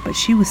grandmother, but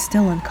she was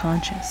still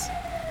unconscious.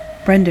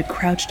 Brenda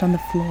crouched on the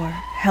floor,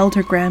 held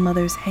her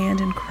grandmother's hand,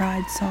 and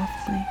cried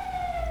softly.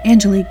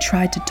 Angelique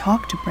tried to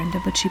talk to Brenda,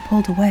 but she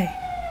pulled away.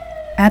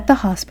 At the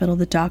hospital,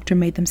 the doctor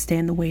made them stay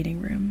in the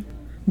waiting room.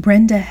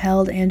 Brenda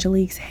held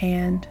Angelique's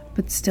hand,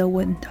 but still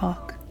wouldn't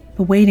talk.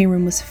 The waiting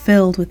room was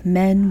filled with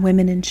men,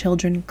 women, and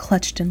children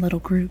clutched in little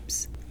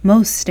groups.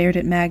 Most stared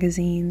at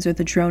magazines or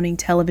the droning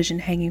television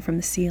hanging from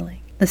the ceiling.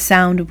 The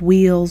sound of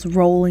wheels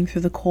rolling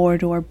through the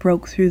corridor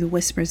broke through the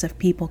whispers of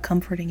people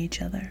comforting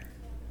each other.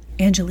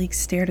 Angelique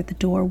stared at the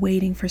door,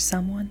 waiting for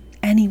someone,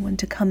 anyone,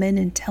 to come in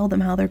and tell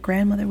them how their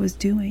grandmother was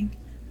doing.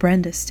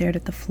 Brenda stared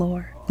at the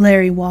floor.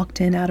 Larry walked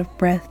in out of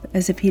breath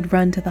as if he'd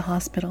run to the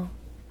hospital.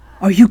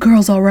 "Are you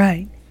girls all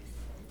right?"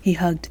 He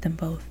hugged them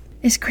both.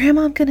 "Is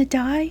Grandmom gonna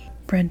die?"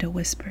 Brenda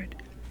whispered.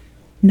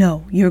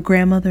 "No, your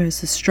grandmother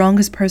is the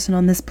strongest person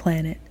on this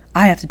planet.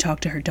 I have to talk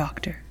to her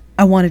doctor.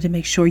 I wanted to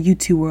make sure you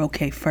two were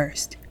okay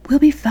first." "We'll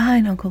be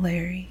fine, Uncle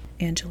Larry,"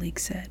 Angelique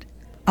said.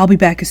 "I'll be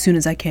back as soon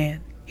as I can."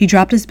 He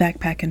dropped his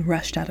backpack and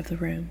rushed out of the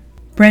room.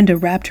 Brenda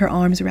wrapped her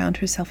arms around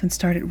herself and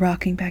started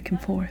rocking back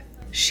and forth.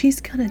 "She's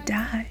gonna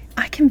die.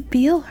 I can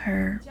feel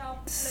her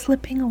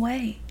slipping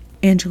away."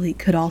 Angelique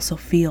could also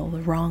feel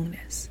the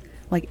wrongness,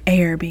 like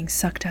air being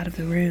sucked out of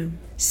the room.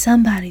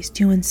 "Somebody's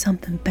doing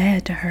something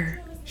bad to her.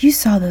 You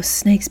saw those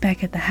snakes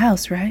back at the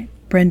house, right?"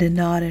 Brenda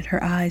nodded,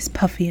 her eyes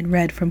puffy and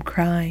red from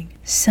crying.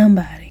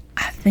 "Somebody.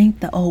 I think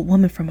the old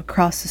woman from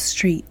across the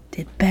street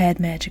did bad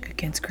magic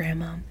against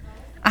Grandmom.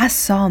 I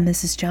saw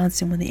Mrs.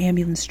 Johnston when the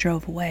ambulance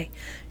drove away.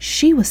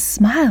 She was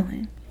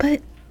smiling.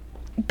 But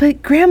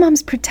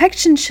Grandmom's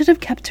protection should have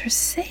kept her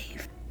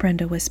safe,"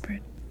 Brenda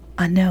whispered.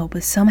 "I know,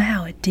 but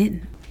somehow it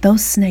didn't.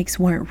 Those snakes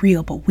weren't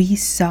real, but we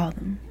saw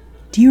them.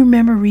 Do you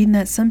remember reading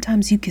that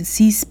sometimes you can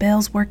see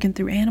spells working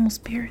through animal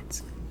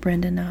spirits?"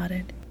 Brenda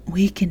nodded.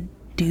 "We can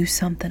do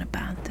something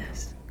about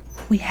this.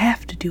 We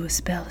have to do a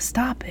spell to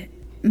stop it."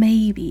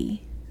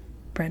 "Maybe,"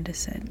 Brenda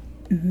said.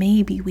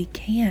 "Maybe we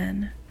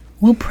can.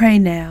 We'll pray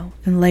now,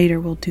 and later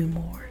we'll do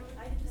more."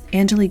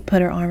 Angelique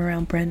put her arm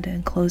around Brenda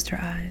and closed her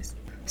eyes.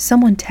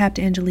 Someone tapped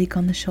Angelique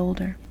on the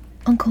shoulder.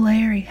 "Uncle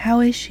Larry, how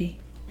is she?"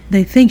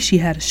 "They think she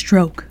had a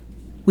stroke.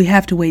 We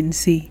have to wait and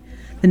see.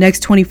 The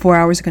next 24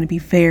 hours are going to be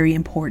very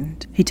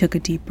important." He took a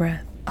deep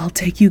breath. "I'll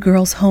take you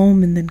girls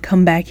home and then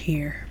come back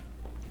here."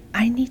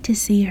 "I need to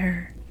see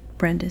her,"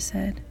 Brenda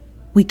said.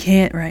 "We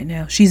can't right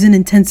now. She's in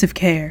intensive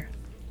care,"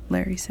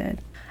 Larry said.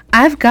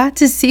 "I've got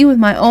to see with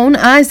my own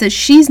eyes that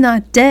she's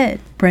not dead,"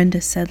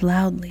 Brenda said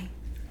loudly.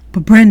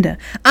 But Brenda,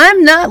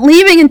 I'm not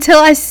leaving until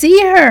I see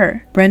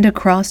her. Brenda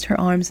crossed her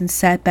arms and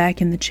sat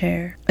back in the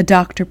chair. A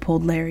doctor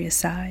pulled Larry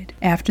aside.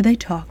 After they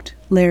talked,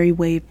 Larry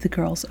waved the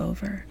girls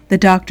over. The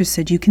doctor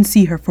said you can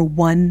see her for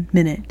 1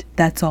 minute,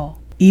 that's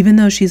all. Even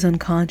though she's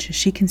unconscious,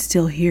 she can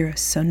still hear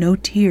us, so no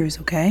tears,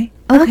 okay?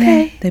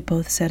 Okay, they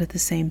both said at the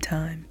same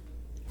time.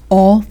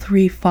 All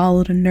three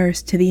followed a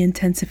nurse to the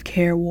intensive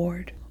care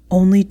ward.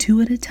 Only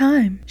 2 at a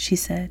time, she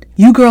said.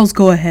 You girls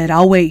go ahead,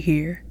 I'll wait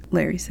here,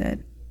 Larry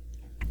said.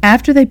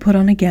 After they put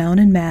on a gown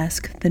and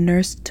mask, the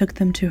nurse took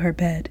them to her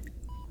bed.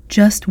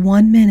 Just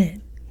 1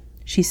 minute,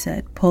 she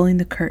said, pulling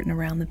the curtain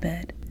around the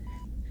bed.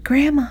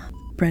 Grandma,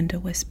 Brenda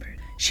whispered.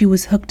 She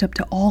was hooked up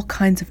to all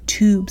kinds of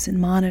tubes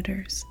and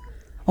monitors.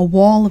 A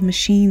wall of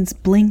machines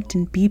blinked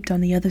and beeped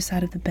on the other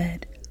side of the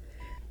bed.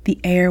 The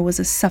air was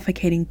a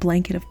suffocating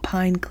blanket of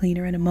pine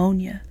cleaner and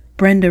ammonia.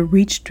 Brenda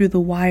reached through the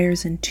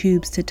wires and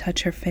tubes to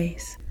touch her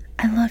face.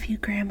 I love you,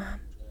 Grandma.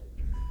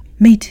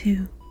 Me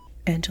too,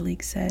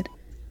 Angelique said,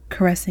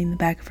 caressing the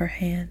back of her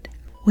hand.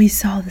 We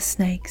saw the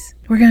snakes.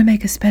 We're going to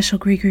make a special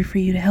gree-gree for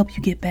you to help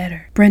you get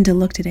better. Brenda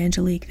looked at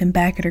Angelique, then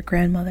back at her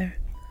grandmother.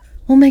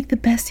 We'll make the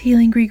best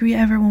healing gree-gree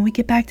ever when we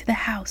get back to the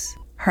house.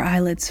 Her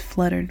eyelids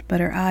fluttered, but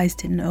her eyes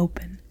didn't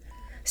open.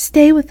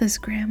 Stay with us,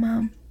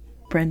 Grandma,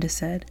 Brenda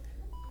said.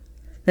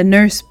 The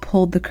nurse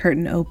pulled the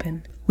curtain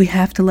open. We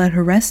have to let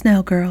her rest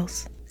now,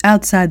 girls.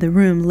 Outside the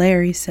room,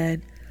 Larry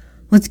said,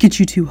 Let's get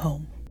you two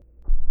home.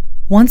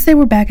 Once they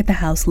were back at the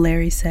house,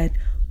 Larry said,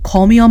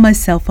 Call me on my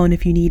cell phone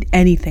if you need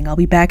anything. I'll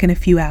be back in a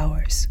few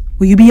hours.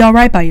 Will you be all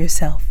right by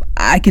yourself?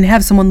 I can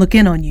have someone look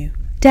in on you.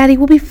 Daddy,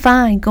 we'll be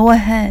fine. Go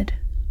ahead.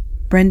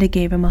 Brenda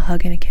gave him a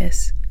hug and a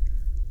kiss.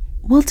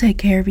 We'll take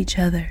care of each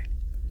other,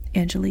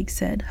 Angelique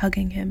said,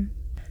 hugging him.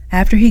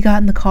 After he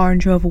got in the car and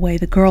drove away,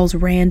 the girls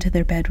ran to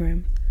their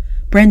bedroom.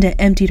 Brenda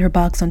emptied her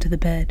box onto the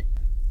bed.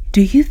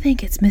 Do you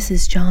think it's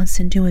Mrs.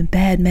 Johnson doing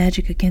bad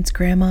magic against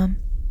Grandma?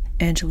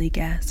 Angelique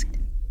asked.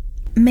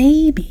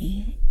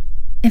 Maybe.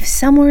 If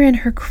somewhere in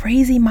her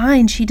crazy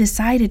mind she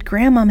decided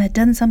Grandma had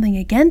done something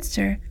against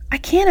her, I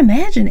can't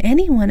imagine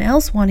anyone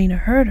else wanting to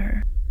hurt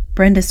her.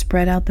 Brenda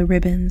spread out the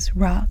ribbons,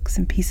 rocks,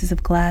 and pieces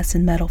of glass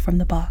and metal from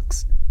the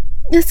box.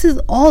 This is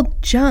all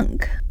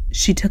junk.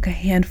 She took a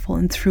handful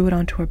and threw it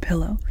onto her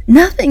pillow.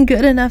 Nothing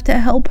good enough to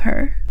help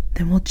her.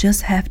 Then we'll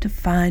just have to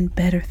find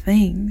better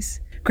things.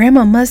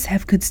 Grandma must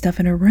have good stuff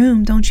in her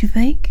room, don't you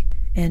think?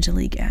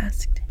 Angelique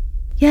asked.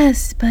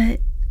 Yes, but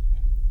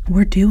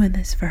we're doing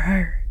this for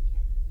her.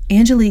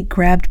 Angelique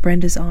grabbed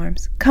Brenda's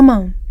arms. Come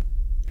on.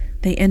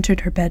 They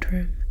entered her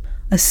bedroom.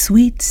 A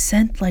sweet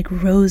scent like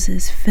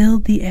roses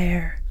filled the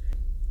air.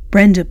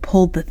 Brenda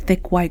pulled the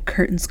thick white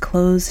curtains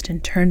closed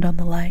and turned on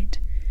the light.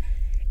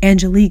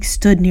 Angelique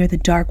stood near the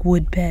dark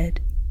wood bed.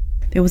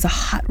 There was a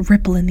hot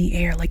ripple in the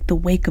air like the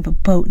wake of a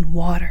boat in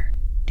water.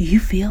 Do you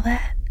feel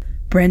that?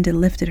 Brenda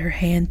lifted her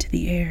hand to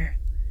the air.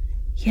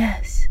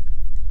 Yes.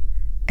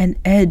 An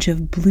edge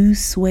of blue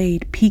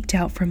suede peeked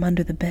out from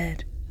under the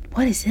bed.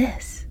 What is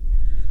this?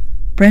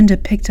 Brenda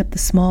picked up the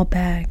small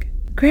bag.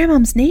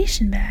 Grandma's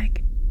nation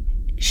bag.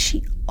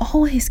 She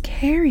always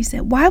carries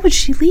it. Why would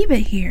she leave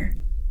it here?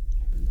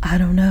 I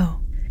don't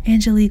know.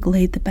 Angelique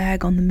laid the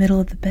bag on the middle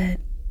of the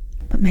bed.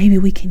 But maybe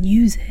we can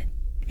use it.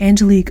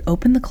 Angelique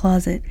opened the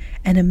closet,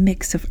 and a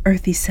mix of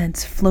earthy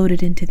scents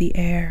floated into the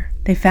air.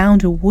 They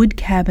found a wood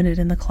cabinet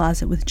in the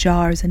closet with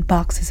jars and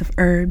boxes of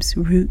herbs,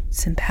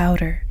 roots, and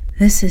powder.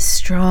 This is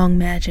strong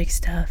magic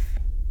stuff,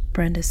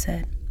 Brenda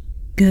said.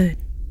 Good.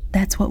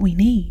 That's what we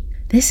need.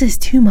 This is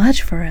too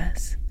much for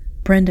us.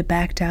 Brenda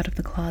backed out of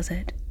the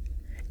closet.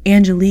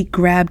 Angelique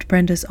grabbed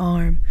Brenda's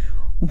arm.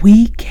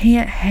 We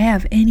can't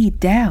have any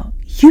doubt.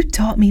 You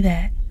taught me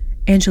that.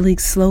 Angelique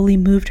slowly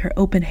moved her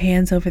open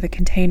hands over the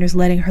containers,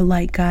 letting her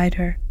light guide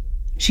her.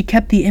 She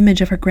kept the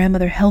image of her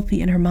grandmother healthy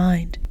in her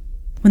mind.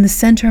 When the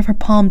center of her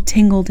palm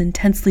tingled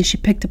intensely, she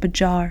picked up a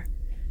jar.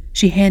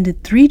 She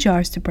handed 3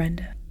 jars to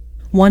Brenda.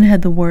 One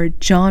had the word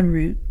John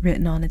Root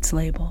written on its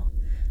label.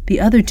 The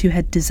other 2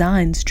 had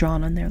designs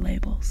drawn on their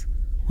labels.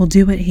 We'll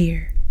do it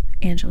here,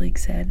 Angelique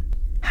said.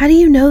 How do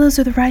you know those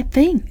are the right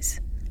things?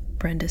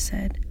 Brenda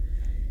said.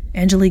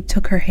 Angelique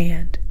took her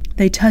hand.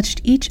 They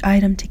touched each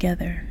item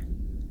together.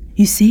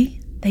 You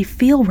see, they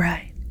feel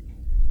right.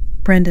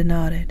 Brenda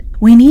nodded.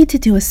 We need to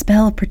do a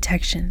spell of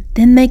protection,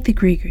 then make the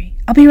gree-gree.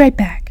 I'll be right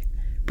back.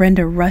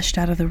 Brenda rushed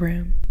out of the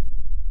room.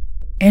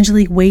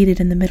 Angelique waited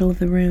in the middle of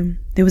the room.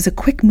 There was a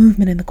quick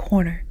movement in the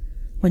corner.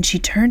 When she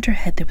turned her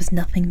head, there was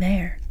nothing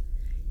there.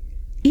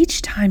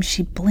 Each time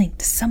she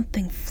blinked,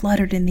 something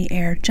fluttered in the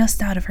air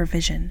just out of her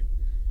vision.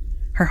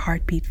 Her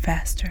heart beat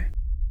faster.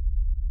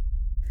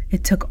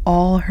 It took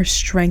all her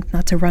strength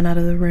not to run out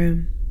of the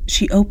room.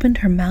 She opened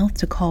her mouth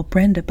to call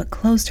Brenda, but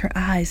closed her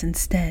eyes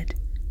instead.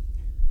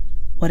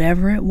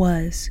 Whatever it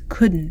was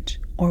couldn't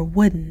or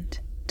wouldn't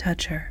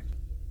touch her.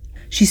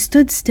 She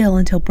stood still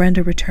until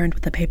Brenda returned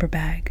with a paper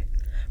bag.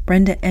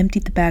 Brenda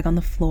emptied the bag on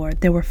the floor.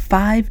 There were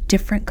 5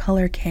 different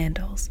color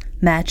candles,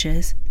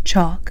 matches,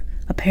 chalk,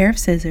 a pair of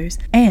scissors,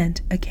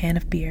 and a can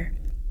of beer.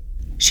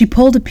 She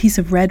pulled a piece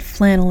of red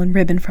flannel and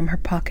ribbon from her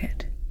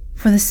pocket.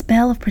 For the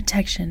spell of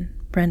protection,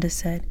 Brenda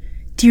said.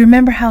 Do you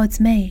remember how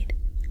it's made?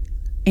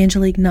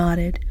 Angelique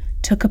nodded,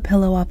 took a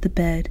pillow off the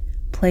bed,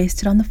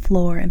 placed it on the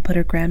floor, and put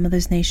her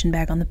grandmother's nation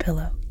bag on the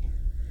pillow.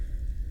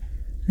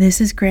 This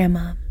is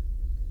Grandma.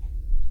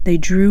 They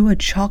drew a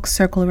chalk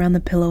circle around the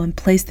pillow and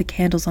placed the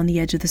candles on the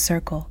edge of the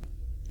circle.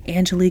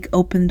 Angelique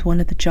opened one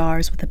of the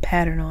jars with a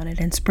pattern on it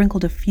and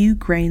sprinkled a few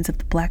grains of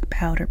the black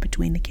powder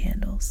between the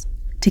candles.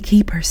 To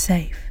keep her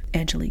safe,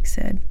 Angelique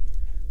said.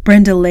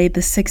 Brenda laid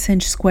the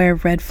 6-inch square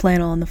of red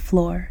flannel on the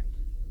floor.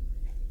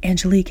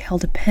 Angelique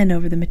held a pen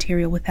over the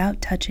material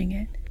without touching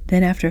it,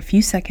 then after a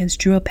few seconds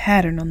drew a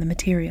pattern on the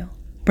material.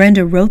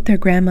 Brenda wrote their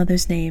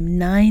grandmother's name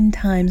 9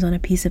 times on a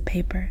piece of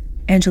paper.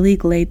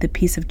 Angelique laid the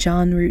piece of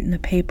John root in the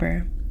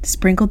paper,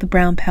 sprinkled the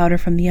brown powder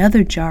from the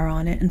other jar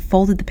on it, and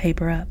folded the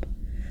paper up.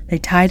 They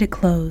tied it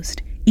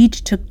closed.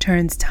 Each took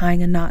turns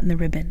tying a knot in the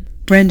ribbon.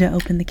 Brenda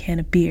opened the can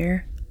of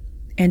beer.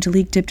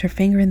 Angelique dipped her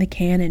finger in the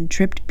can and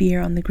dripped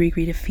beer on the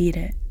gree-gree to feed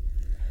it.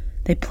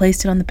 They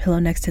placed it on the pillow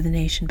next to the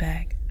nation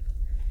bag.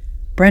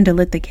 Brenda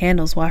lit the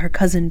candles while her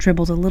cousin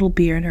dribbled a little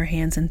beer in her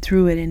hands and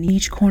threw it in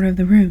each corner of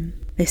the room.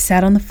 They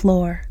sat on the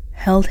floor,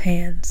 held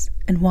hands,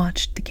 and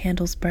watched the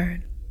candles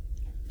burn.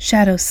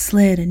 Shadows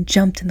slid and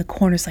jumped in the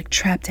corners like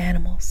trapped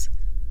animals.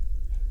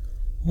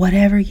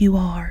 Whatever you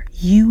are,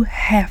 you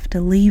have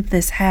to leave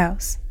this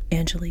house,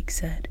 Angelique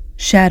said.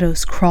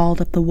 Shadows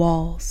crawled up the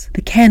walls.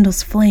 The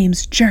candle's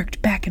flames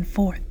jerked back and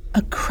forth.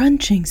 A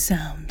crunching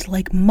sound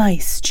like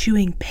mice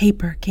chewing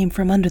paper came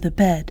from under the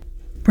bed.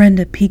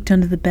 Brenda peeked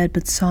under the bed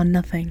but saw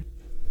nothing.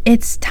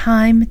 It's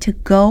time to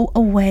go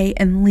away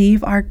and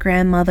leave our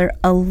grandmother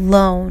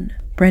alone.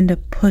 Brenda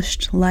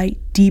pushed light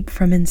deep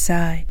from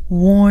inside.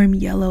 Warm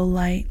yellow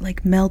light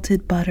like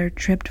melted butter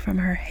dripped from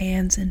her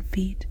hands and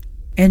feet.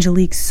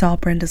 Angelique saw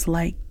Brenda's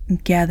light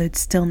and gathered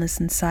stillness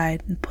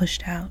inside and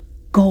pushed out.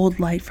 Gold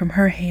light from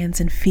her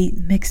hands and feet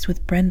mixed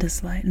with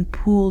Brenda's light and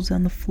pooled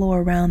on the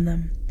floor around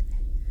them.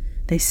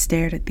 They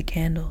stared at the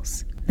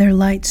candles. Their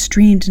light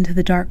streamed into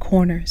the dark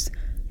corners.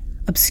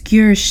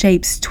 Obscure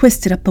shapes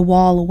twisted up the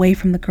wall away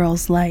from the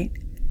girl's light.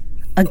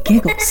 A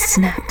giggle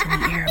snapped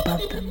in the air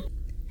above them.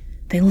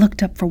 They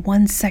looked up for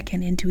 1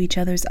 second into each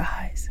other's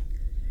eyes.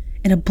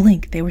 In a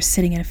blink, they were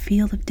sitting in a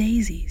field of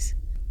daisies.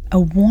 A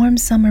warm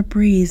summer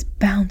breeze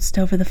bounced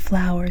over the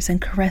flowers and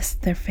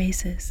caressed their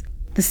faces.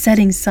 The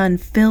setting sun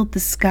filled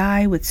the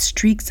sky with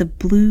streaks of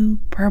blue,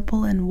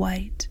 purple, and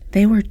white.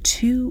 They were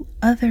 2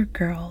 other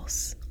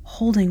girls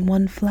holding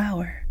one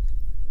flower.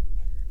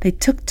 They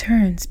took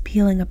turns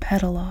peeling a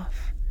petal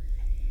off.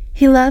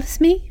 "He loves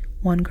me,"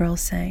 one girl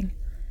sang.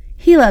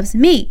 "He loves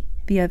me,"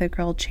 the other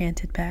girl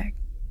chanted back.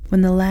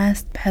 When the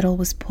last petal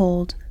was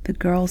pulled, the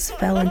girls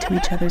fell into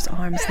each other's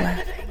arms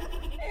laughing.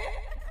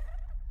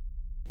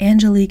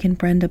 Angelique and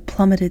Brenda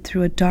plummeted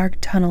through a dark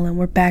tunnel and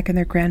were back in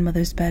their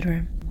grandmother's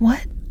bedroom.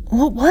 What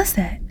was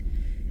that?"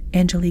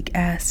 Angelique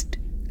asked,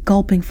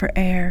 gulping for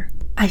air.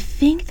 "I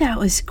think that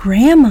was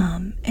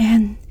Grandmom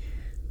and—"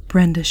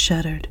 Brenda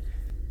shuddered.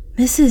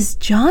 "Mrs.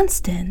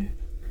 Johnston."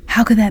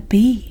 "How could that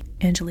be?"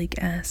 Angelique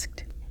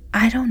asked.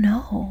 "I don't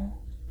know.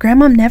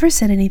 Grandmom never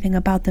said anything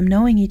about them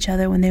knowing each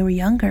other when they were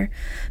younger.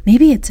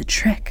 Maybe it's a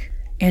trick."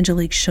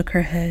 Angelique shook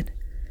her head.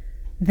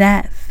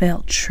 That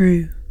felt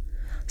true.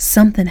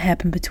 Something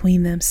happened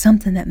between them,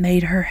 something that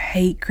made her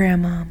hate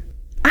Grandmom.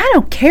 "I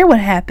don't care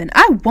what happened.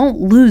 I won't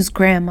lose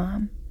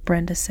Grandmom,"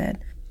 Brenda said.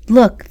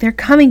 "Look, they're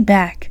coming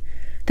back.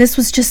 This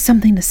was just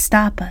something to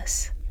stop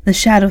us." The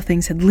shadow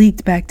things had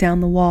leaked back down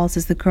the walls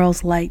as the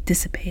girl's light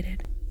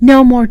dissipated.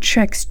 "No more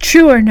tricks,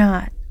 true or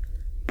not."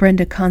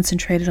 Brenda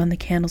concentrated on the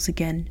candles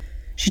again.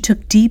 She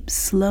took deep,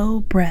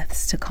 slow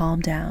breaths to calm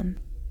down.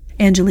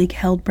 Angelique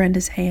held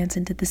Brenda's hands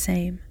and did the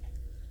same.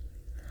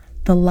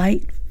 The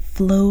light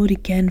flowed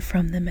again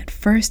from them, at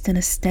first in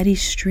a steady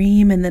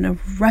stream and then a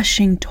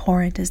rushing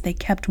torrent as they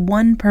kept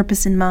one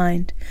purpose in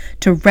mind,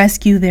 to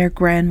rescue their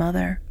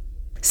grandmother.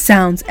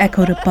 Sounds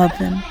echoed above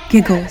them,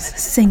 giggles,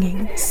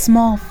 singing,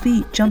 small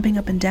feet jumping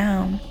up and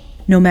down.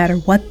 No matter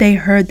what they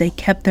heard, they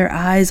kept their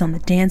eyes on the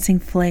dancing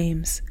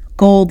flames.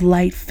 Gold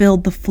light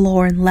filled the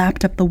floor and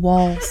lapped up the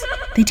walls.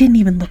 They didn't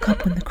even look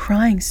up when the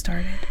crying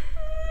started.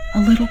 A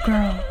little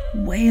girl,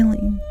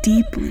 wailing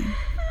deeply.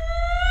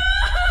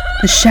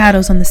 The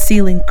shadows on the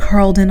ceiling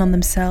curled in on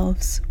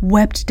themselves,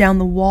 wept down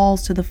the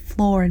walls to the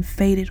floor and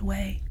faded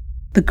away.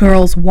 The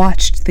girls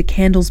watched the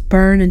candles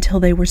burn until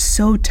they were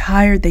so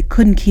tired they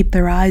couldn't keep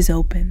their eyes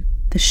open.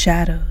 The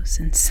shadows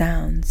and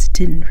sounds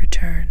didn't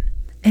return.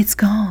 "It's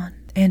gone."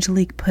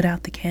 Angelique put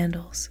out the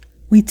candles.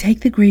 "We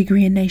take the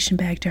gree-gree and nation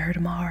bag to her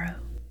tomorrow."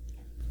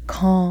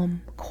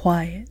 Calm,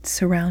 quiet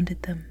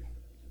surrounded them.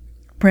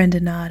 Brenda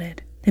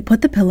nodded. They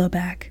put the pillow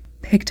back,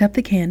 picked up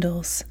the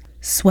candles,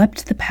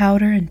 swept the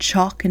powder and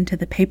chalk into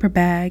the paper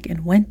bag,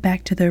 and went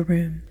back to their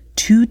room.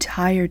 Too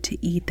tired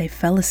to eat, they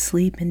fell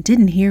asleep and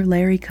didn't hear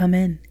Larry come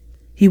in.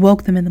 He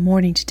woke them in the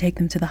morning to take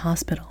them to the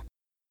hospital.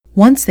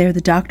 Once there,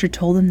 the doctor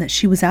told them that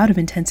she was out of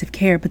intensive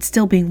care but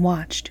still being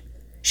watched.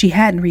 She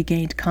hadn't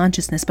regained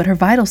consciousness, but her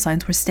vital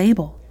signs were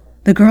stable.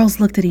 The girls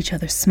looked at each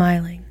other,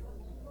 smiling.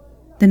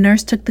 The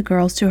nurse took the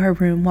girls to her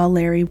room while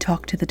Larry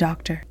talked to the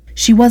doctor.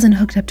 She wasn't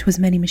hooked up to as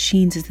many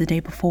machines as the day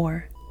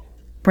before.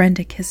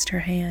 Brenda kissed her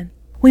hand.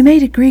 "We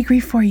made a gree-gree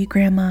for you,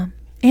 Grandma.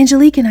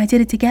 Angelique and I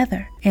did it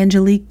together."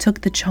 Angelique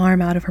took the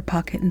charm out of her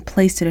pocket and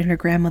placed it in her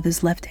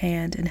grandmother's left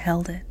hand and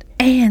held it.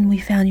 "And we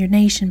found your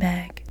nation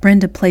bag."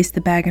 Brenda placed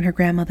the bag in her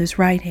grandmother's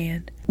right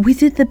hand. "We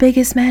did the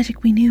biggest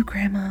magic we knew,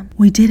 Grandma.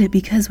 We did it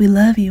because we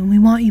love you and we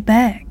want you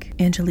back,"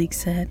 Angelique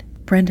said.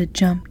 Brenda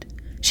jumped.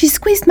 "She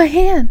squeezed my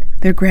hand."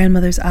 Their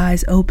grandmother's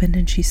eyes opened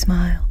and she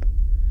smiled.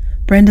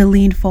 Brenda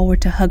leaned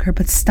forward to hug her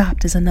but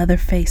stopped as another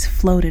face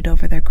floated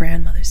over their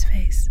grandmother's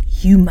face.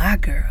 "You my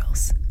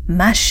girls,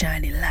 my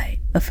shiny light,"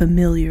 a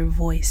familiar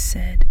voice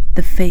said.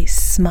 The face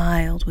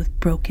smiled with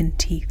broken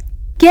teeth.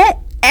 "Get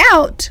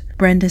out,"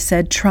 Brenda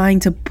said, trying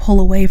to pull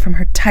away from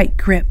her tight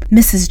grip.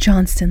 Mrs.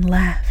 Johnston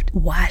laughed.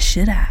 "Why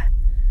should I?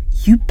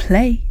 You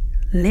play.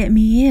 Let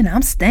me in.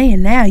 I'm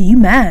staying now. You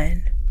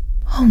mine."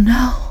 "Oh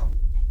no,"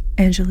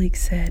 Angelique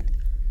said.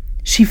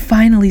 She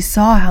finally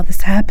saw how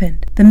this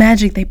happened. The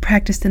magic they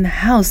practiced in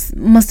the house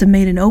must have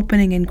made an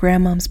opening in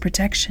Grandmom's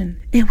protection.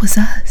 "It was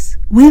us.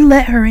 We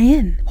let her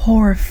in."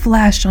 Horror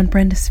flashed on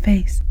Brenda's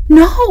face.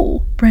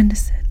 "No," Brenda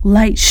said.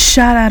 Light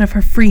shot out of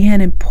her free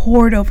hand and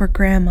poured over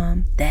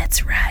Grandmom.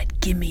 "That's right.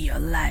 Give me your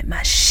light,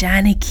 my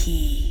shiny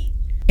key."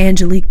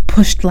 Angelique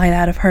pushed light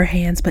out of her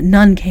hands, but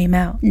none came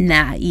out.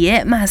 "Not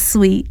yet, my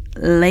sweet.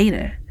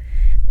 Later.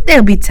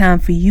 There'll be time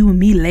for you and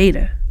me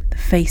later," the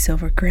face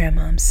over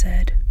Grandmom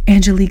said.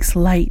 Angelique's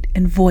light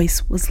and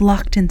voice was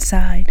locked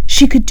inside.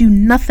 She could do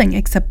nothing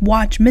except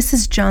watch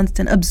Mrs.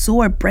 Johnston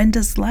absorb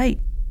Brenda's light.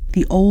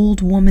 The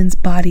old woman's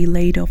body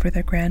laid over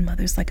their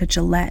grandmother's like a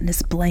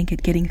gelatinous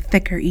blanket, getting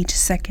thicker each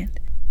second.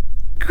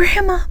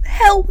 "Grandma,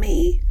 help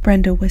me,"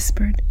 Brenda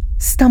whispered,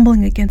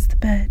 stumbling against the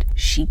bed.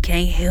 "She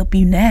can't help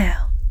you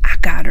now. I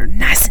got her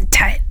nice and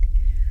tight.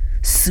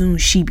 Soon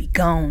she be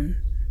gone.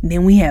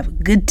 Then we have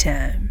a good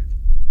time,"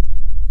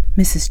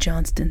 Mrs.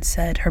 Johnston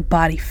said, her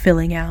body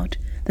filling out,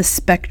 the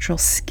spectral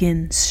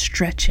skin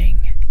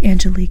stretching.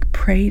 Angelique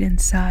prayed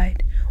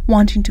inside,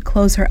 wanting to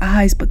close her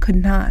eyes but could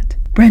not.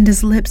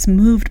 Brenda's lips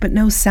moved but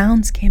no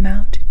sounds came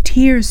out.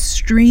 Tears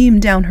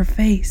streamed down her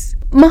face.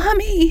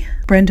 "Mommy,"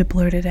 Brenda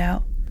blurted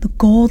out. The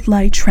gold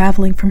light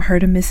traveling from her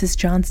to Mrs.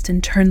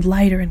 Johnston turned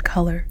lighter in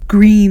color.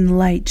 Green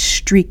light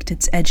streaked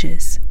its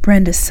edges.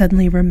 Brenda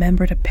suddenly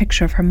remembered a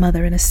picture of her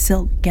mother in a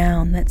silk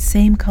gown, that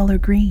same color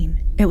green.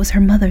 It was her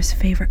mother's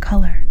favorite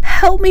color.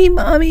 "Help me,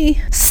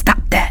 Mommy."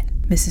 "Stop that."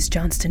 Mrs.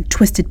 Johnston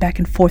twisted back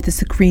and forth as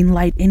the green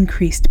light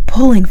increased,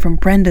 pulling from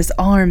Brenda's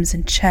arms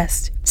and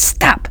chest.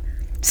 "Stop!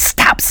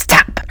 Stop!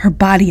 Stop!" Her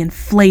body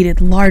inflated,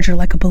 larger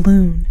like a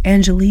balloon.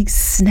 Angelique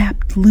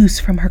snapped loose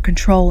from her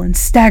control and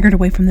staggered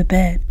away from the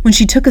bed. When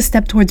she took a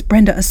step towards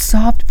Brenda, a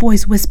soft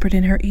voice whispered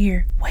in her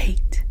ear,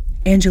 "Wait."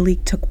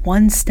 Angelique took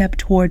one step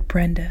toward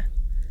Brenda.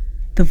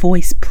 The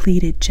voice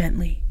pleaded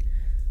gently,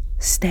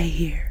 "Stay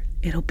here.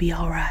 It'll be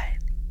all right."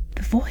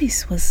 The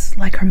voice was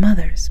like her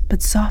mother's,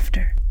 but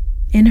softer.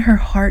 In her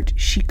heart,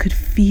 she could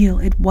feel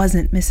it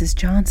wasn't Mrs.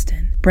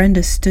 Johnston.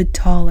 Brenda stood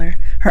taller,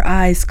 her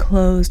eyes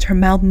closed, her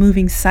mouth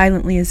moving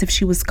silently as if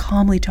she was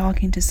calmly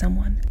talking to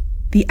someone.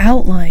 The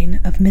outline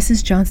of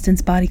Mrs.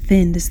 Johnston's body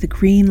thinned as the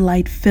green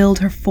light filled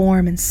her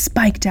form and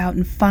spiked out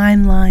in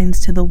fine lines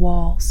to the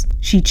walls.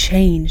 She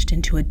changed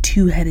into a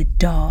two-headed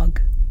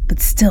dog, but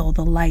still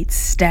the light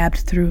stabbed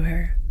through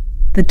her.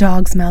 The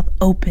dog's mouth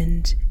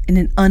opened in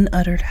an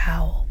unuttered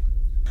howl.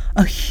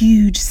 A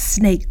huge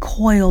snake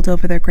coiled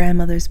over their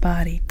grandmother's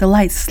body, the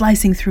light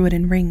slicing through it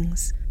in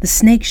rings. The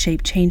snake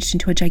shape changed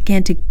into a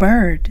gigantic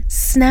bird,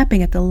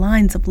 snapping at the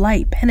lines of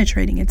light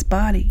penetrating its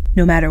body.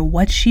 No matter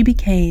what she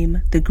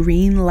became, the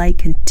green light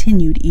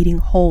continued eating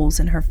holes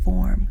in her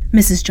form.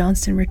 Mrs.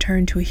 Johnston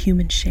returned to a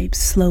human shape,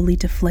 slowly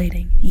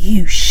deflating.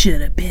 "You should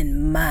have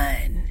been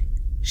mine,"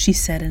 she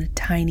said in a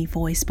tiny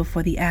voice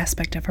before the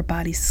aspect of her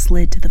body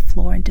slid to the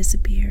floor and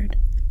disappeared.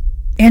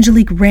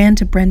 Angelique ran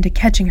to Brenda,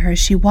 catching her as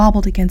she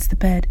wobbled against the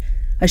bed.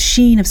 A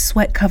sheen of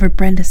sweat covered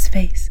Brenda's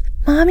face.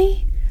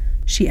 "Mommy?"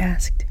 she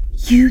asked.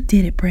 "You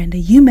did it, Brenda.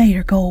 You made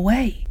her go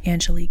away,"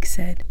 Angelique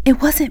said. "It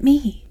wasn't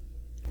me."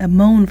 A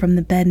moan from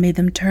the bed made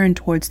them turn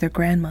towards their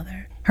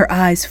grandmother. Her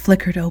eyes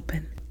flickered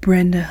open.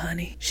 "Brenda,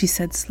 honey," she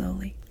said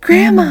slowly.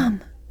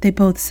 "Grandmom," they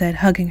both said,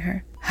 hugging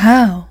her.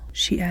 "How?"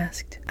 she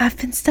asked. "I've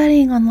been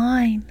studying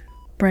online,"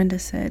 Brenda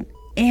said.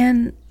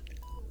 "And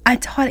I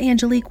taught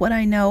Angelique what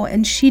I know,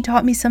 and she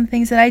taught me some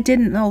things that I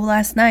didn't know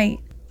last night."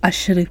 "I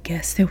should have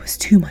guessed there was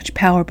too much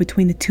power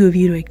between the two of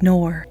you to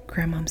ignore,"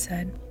 Grandmom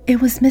said.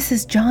 "It was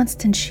Mrs.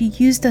 Johnston. She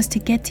used us to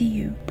get to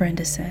you,"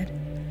 Brenda said.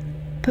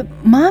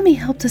 "But Mommy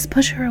helped us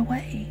push her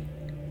away."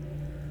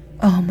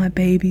 "Oh, my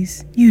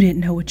babies, you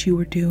didn't know what you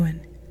were doing."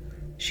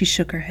 She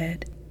shook her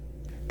head.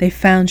 "They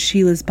found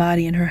Sheila's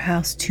body in her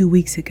house 2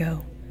 weeks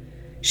ago.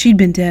 She'd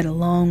been dead a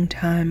long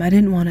time. I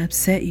didn't want to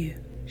upset you."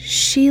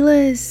 "Sheila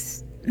is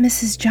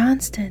Mrs.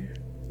 Johnston.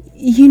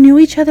 You knew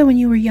each other when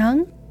you were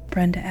young?"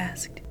 Brenda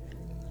asked.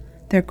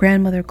 Their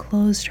grandmother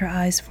closed her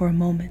eyes for a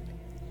moment.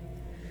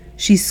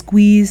 She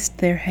squeezed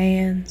their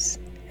hands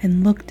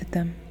and looked at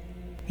them.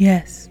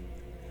 "Yes,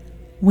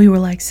 We were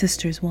like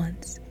sisters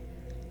once,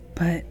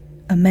 but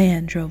a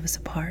man drove us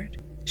apart.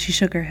 She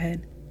shook her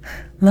head.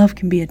 Love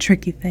can be a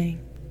tricky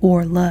thing,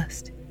 or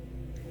lust.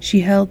 She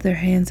held their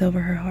hands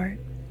over her heart.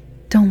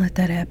 Don't let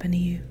that happen to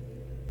you.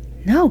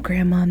 No,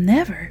 Grandma,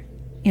 never,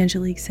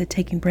 Angelique said,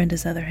 taking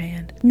Brenda's other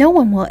hand. No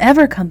one will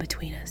ever come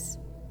between us,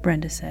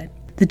 Brenda said.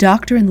 The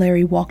doctor and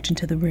Larry walked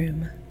into the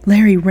room.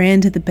 Larry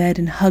ran to the bed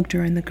and hugged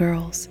her and the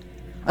girls.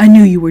 I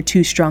knew you were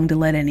too strong to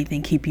let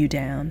anything keep you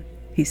down,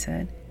 he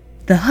said.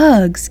 The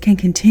hugs can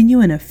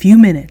continue in a few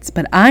minutes,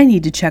 but I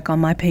need to check on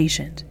my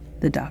patient,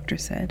 the doctor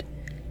said.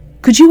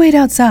 Could you wait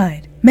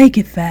outside? Make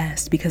it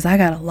fast, because I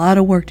got a lot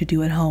of work to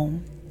do at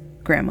home,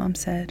 Grandmom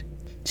said.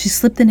 She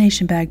slipped the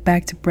nation bag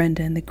back to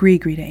Brenda and the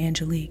gree-gree to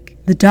Angelique.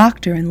 The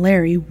doctor and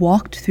Larry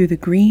walked through the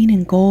green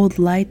and gold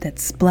light that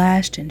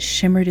splashed and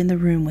shimmered in the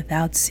room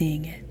without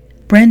seeing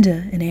it.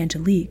 Brenda and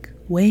Angelique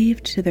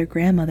waved to their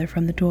grandmother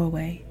from the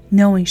doorway,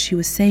 knowing she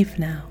was safe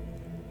now,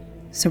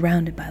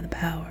 surrounded by the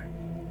power.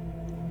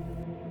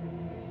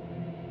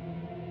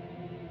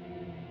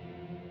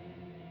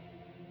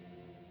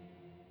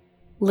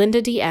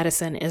 Linda D.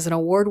 Addison is an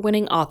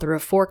award-winning author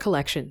of 4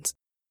 collections,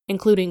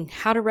 including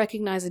How to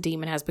Recognize a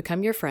Demon Has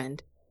Become Your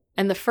Friend,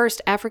 and the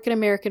first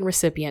African-American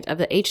recipient of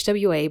the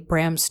HWA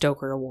Bram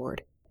Stoker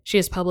Award. She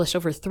has published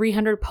over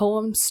 300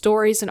 poems,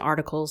 stories, and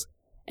articles,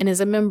 and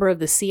is a member of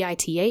the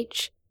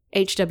CITH,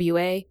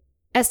 HWA,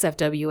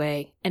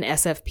 SFWA, and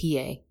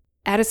SFPA.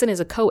 Addison is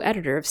a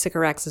co-editor of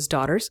Sycorax's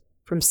Daughters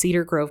from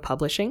Cedar Grove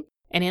Publishing,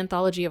 an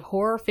anthology of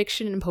horror,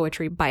 fiction, and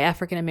poetry by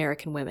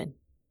African-American women.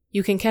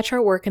 You can catch her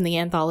work in the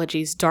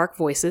anthologies Dark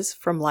Voices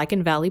from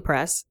Lichen Valley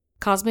Press,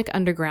 Cosmic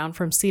Underground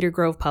from Cedar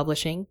Grove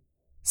Publishing,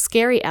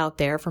 Scary Out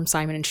There from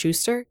Simon &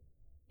 Schuster,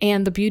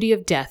 and The Beauty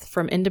of Death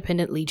from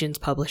Independent Legions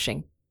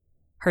Publishing.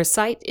 Her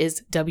site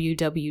is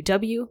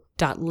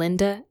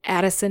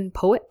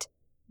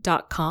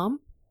www.lindaaddisonpoet.com,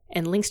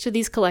 and links to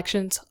these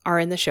collections are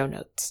in the show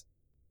notes.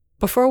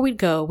 Before we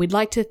go, we'd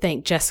like to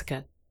thank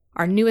Jessica,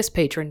 our newest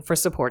patron, for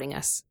supporting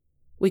us.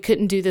 We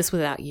couldn't do this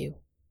without you.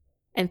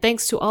 And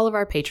thanks to all of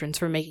our patrons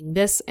for making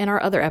this and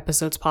our other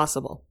episodes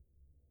possible.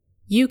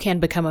 You can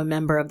become a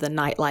member of the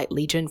Nightlight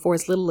Legion for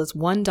as little as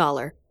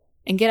 $1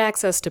 and get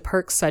access to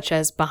perks such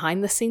as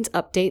behind-the-scenes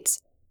updates,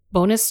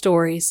 bonus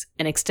stories,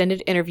 and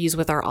extended interviews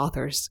with our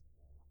authors.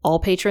 All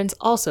patrons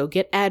also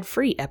get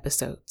ad-free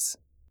episodes.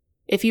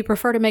 If you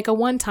prefer to make a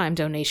one-time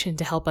donation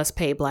to help us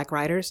pay Black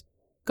writers,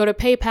 go to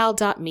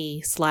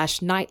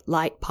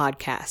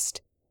paypal.me/nightlightpodcast.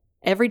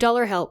 Every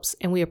dollar helps,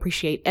 and we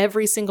appreciate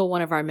every single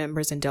one of our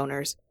members and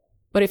donors.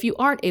 But if you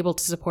aren't able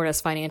to support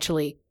us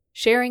financially,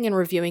 sharing and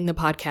reviewing the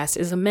podcast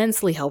is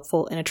immensely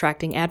helpful in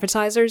attracting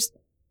advertisers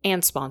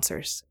and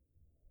sponsors.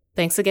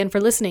 Thanks again for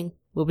listening.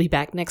 We'll be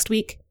back next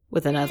week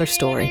with another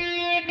story.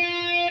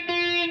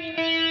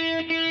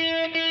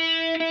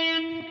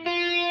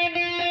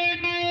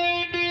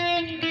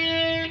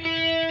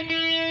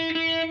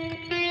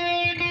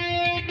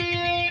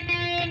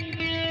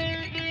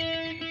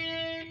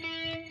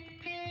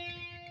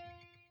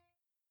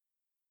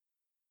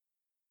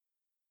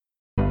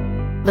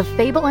 The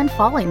Fable and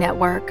Folly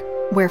Network,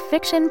 where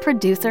fiction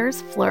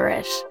producers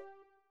flourish.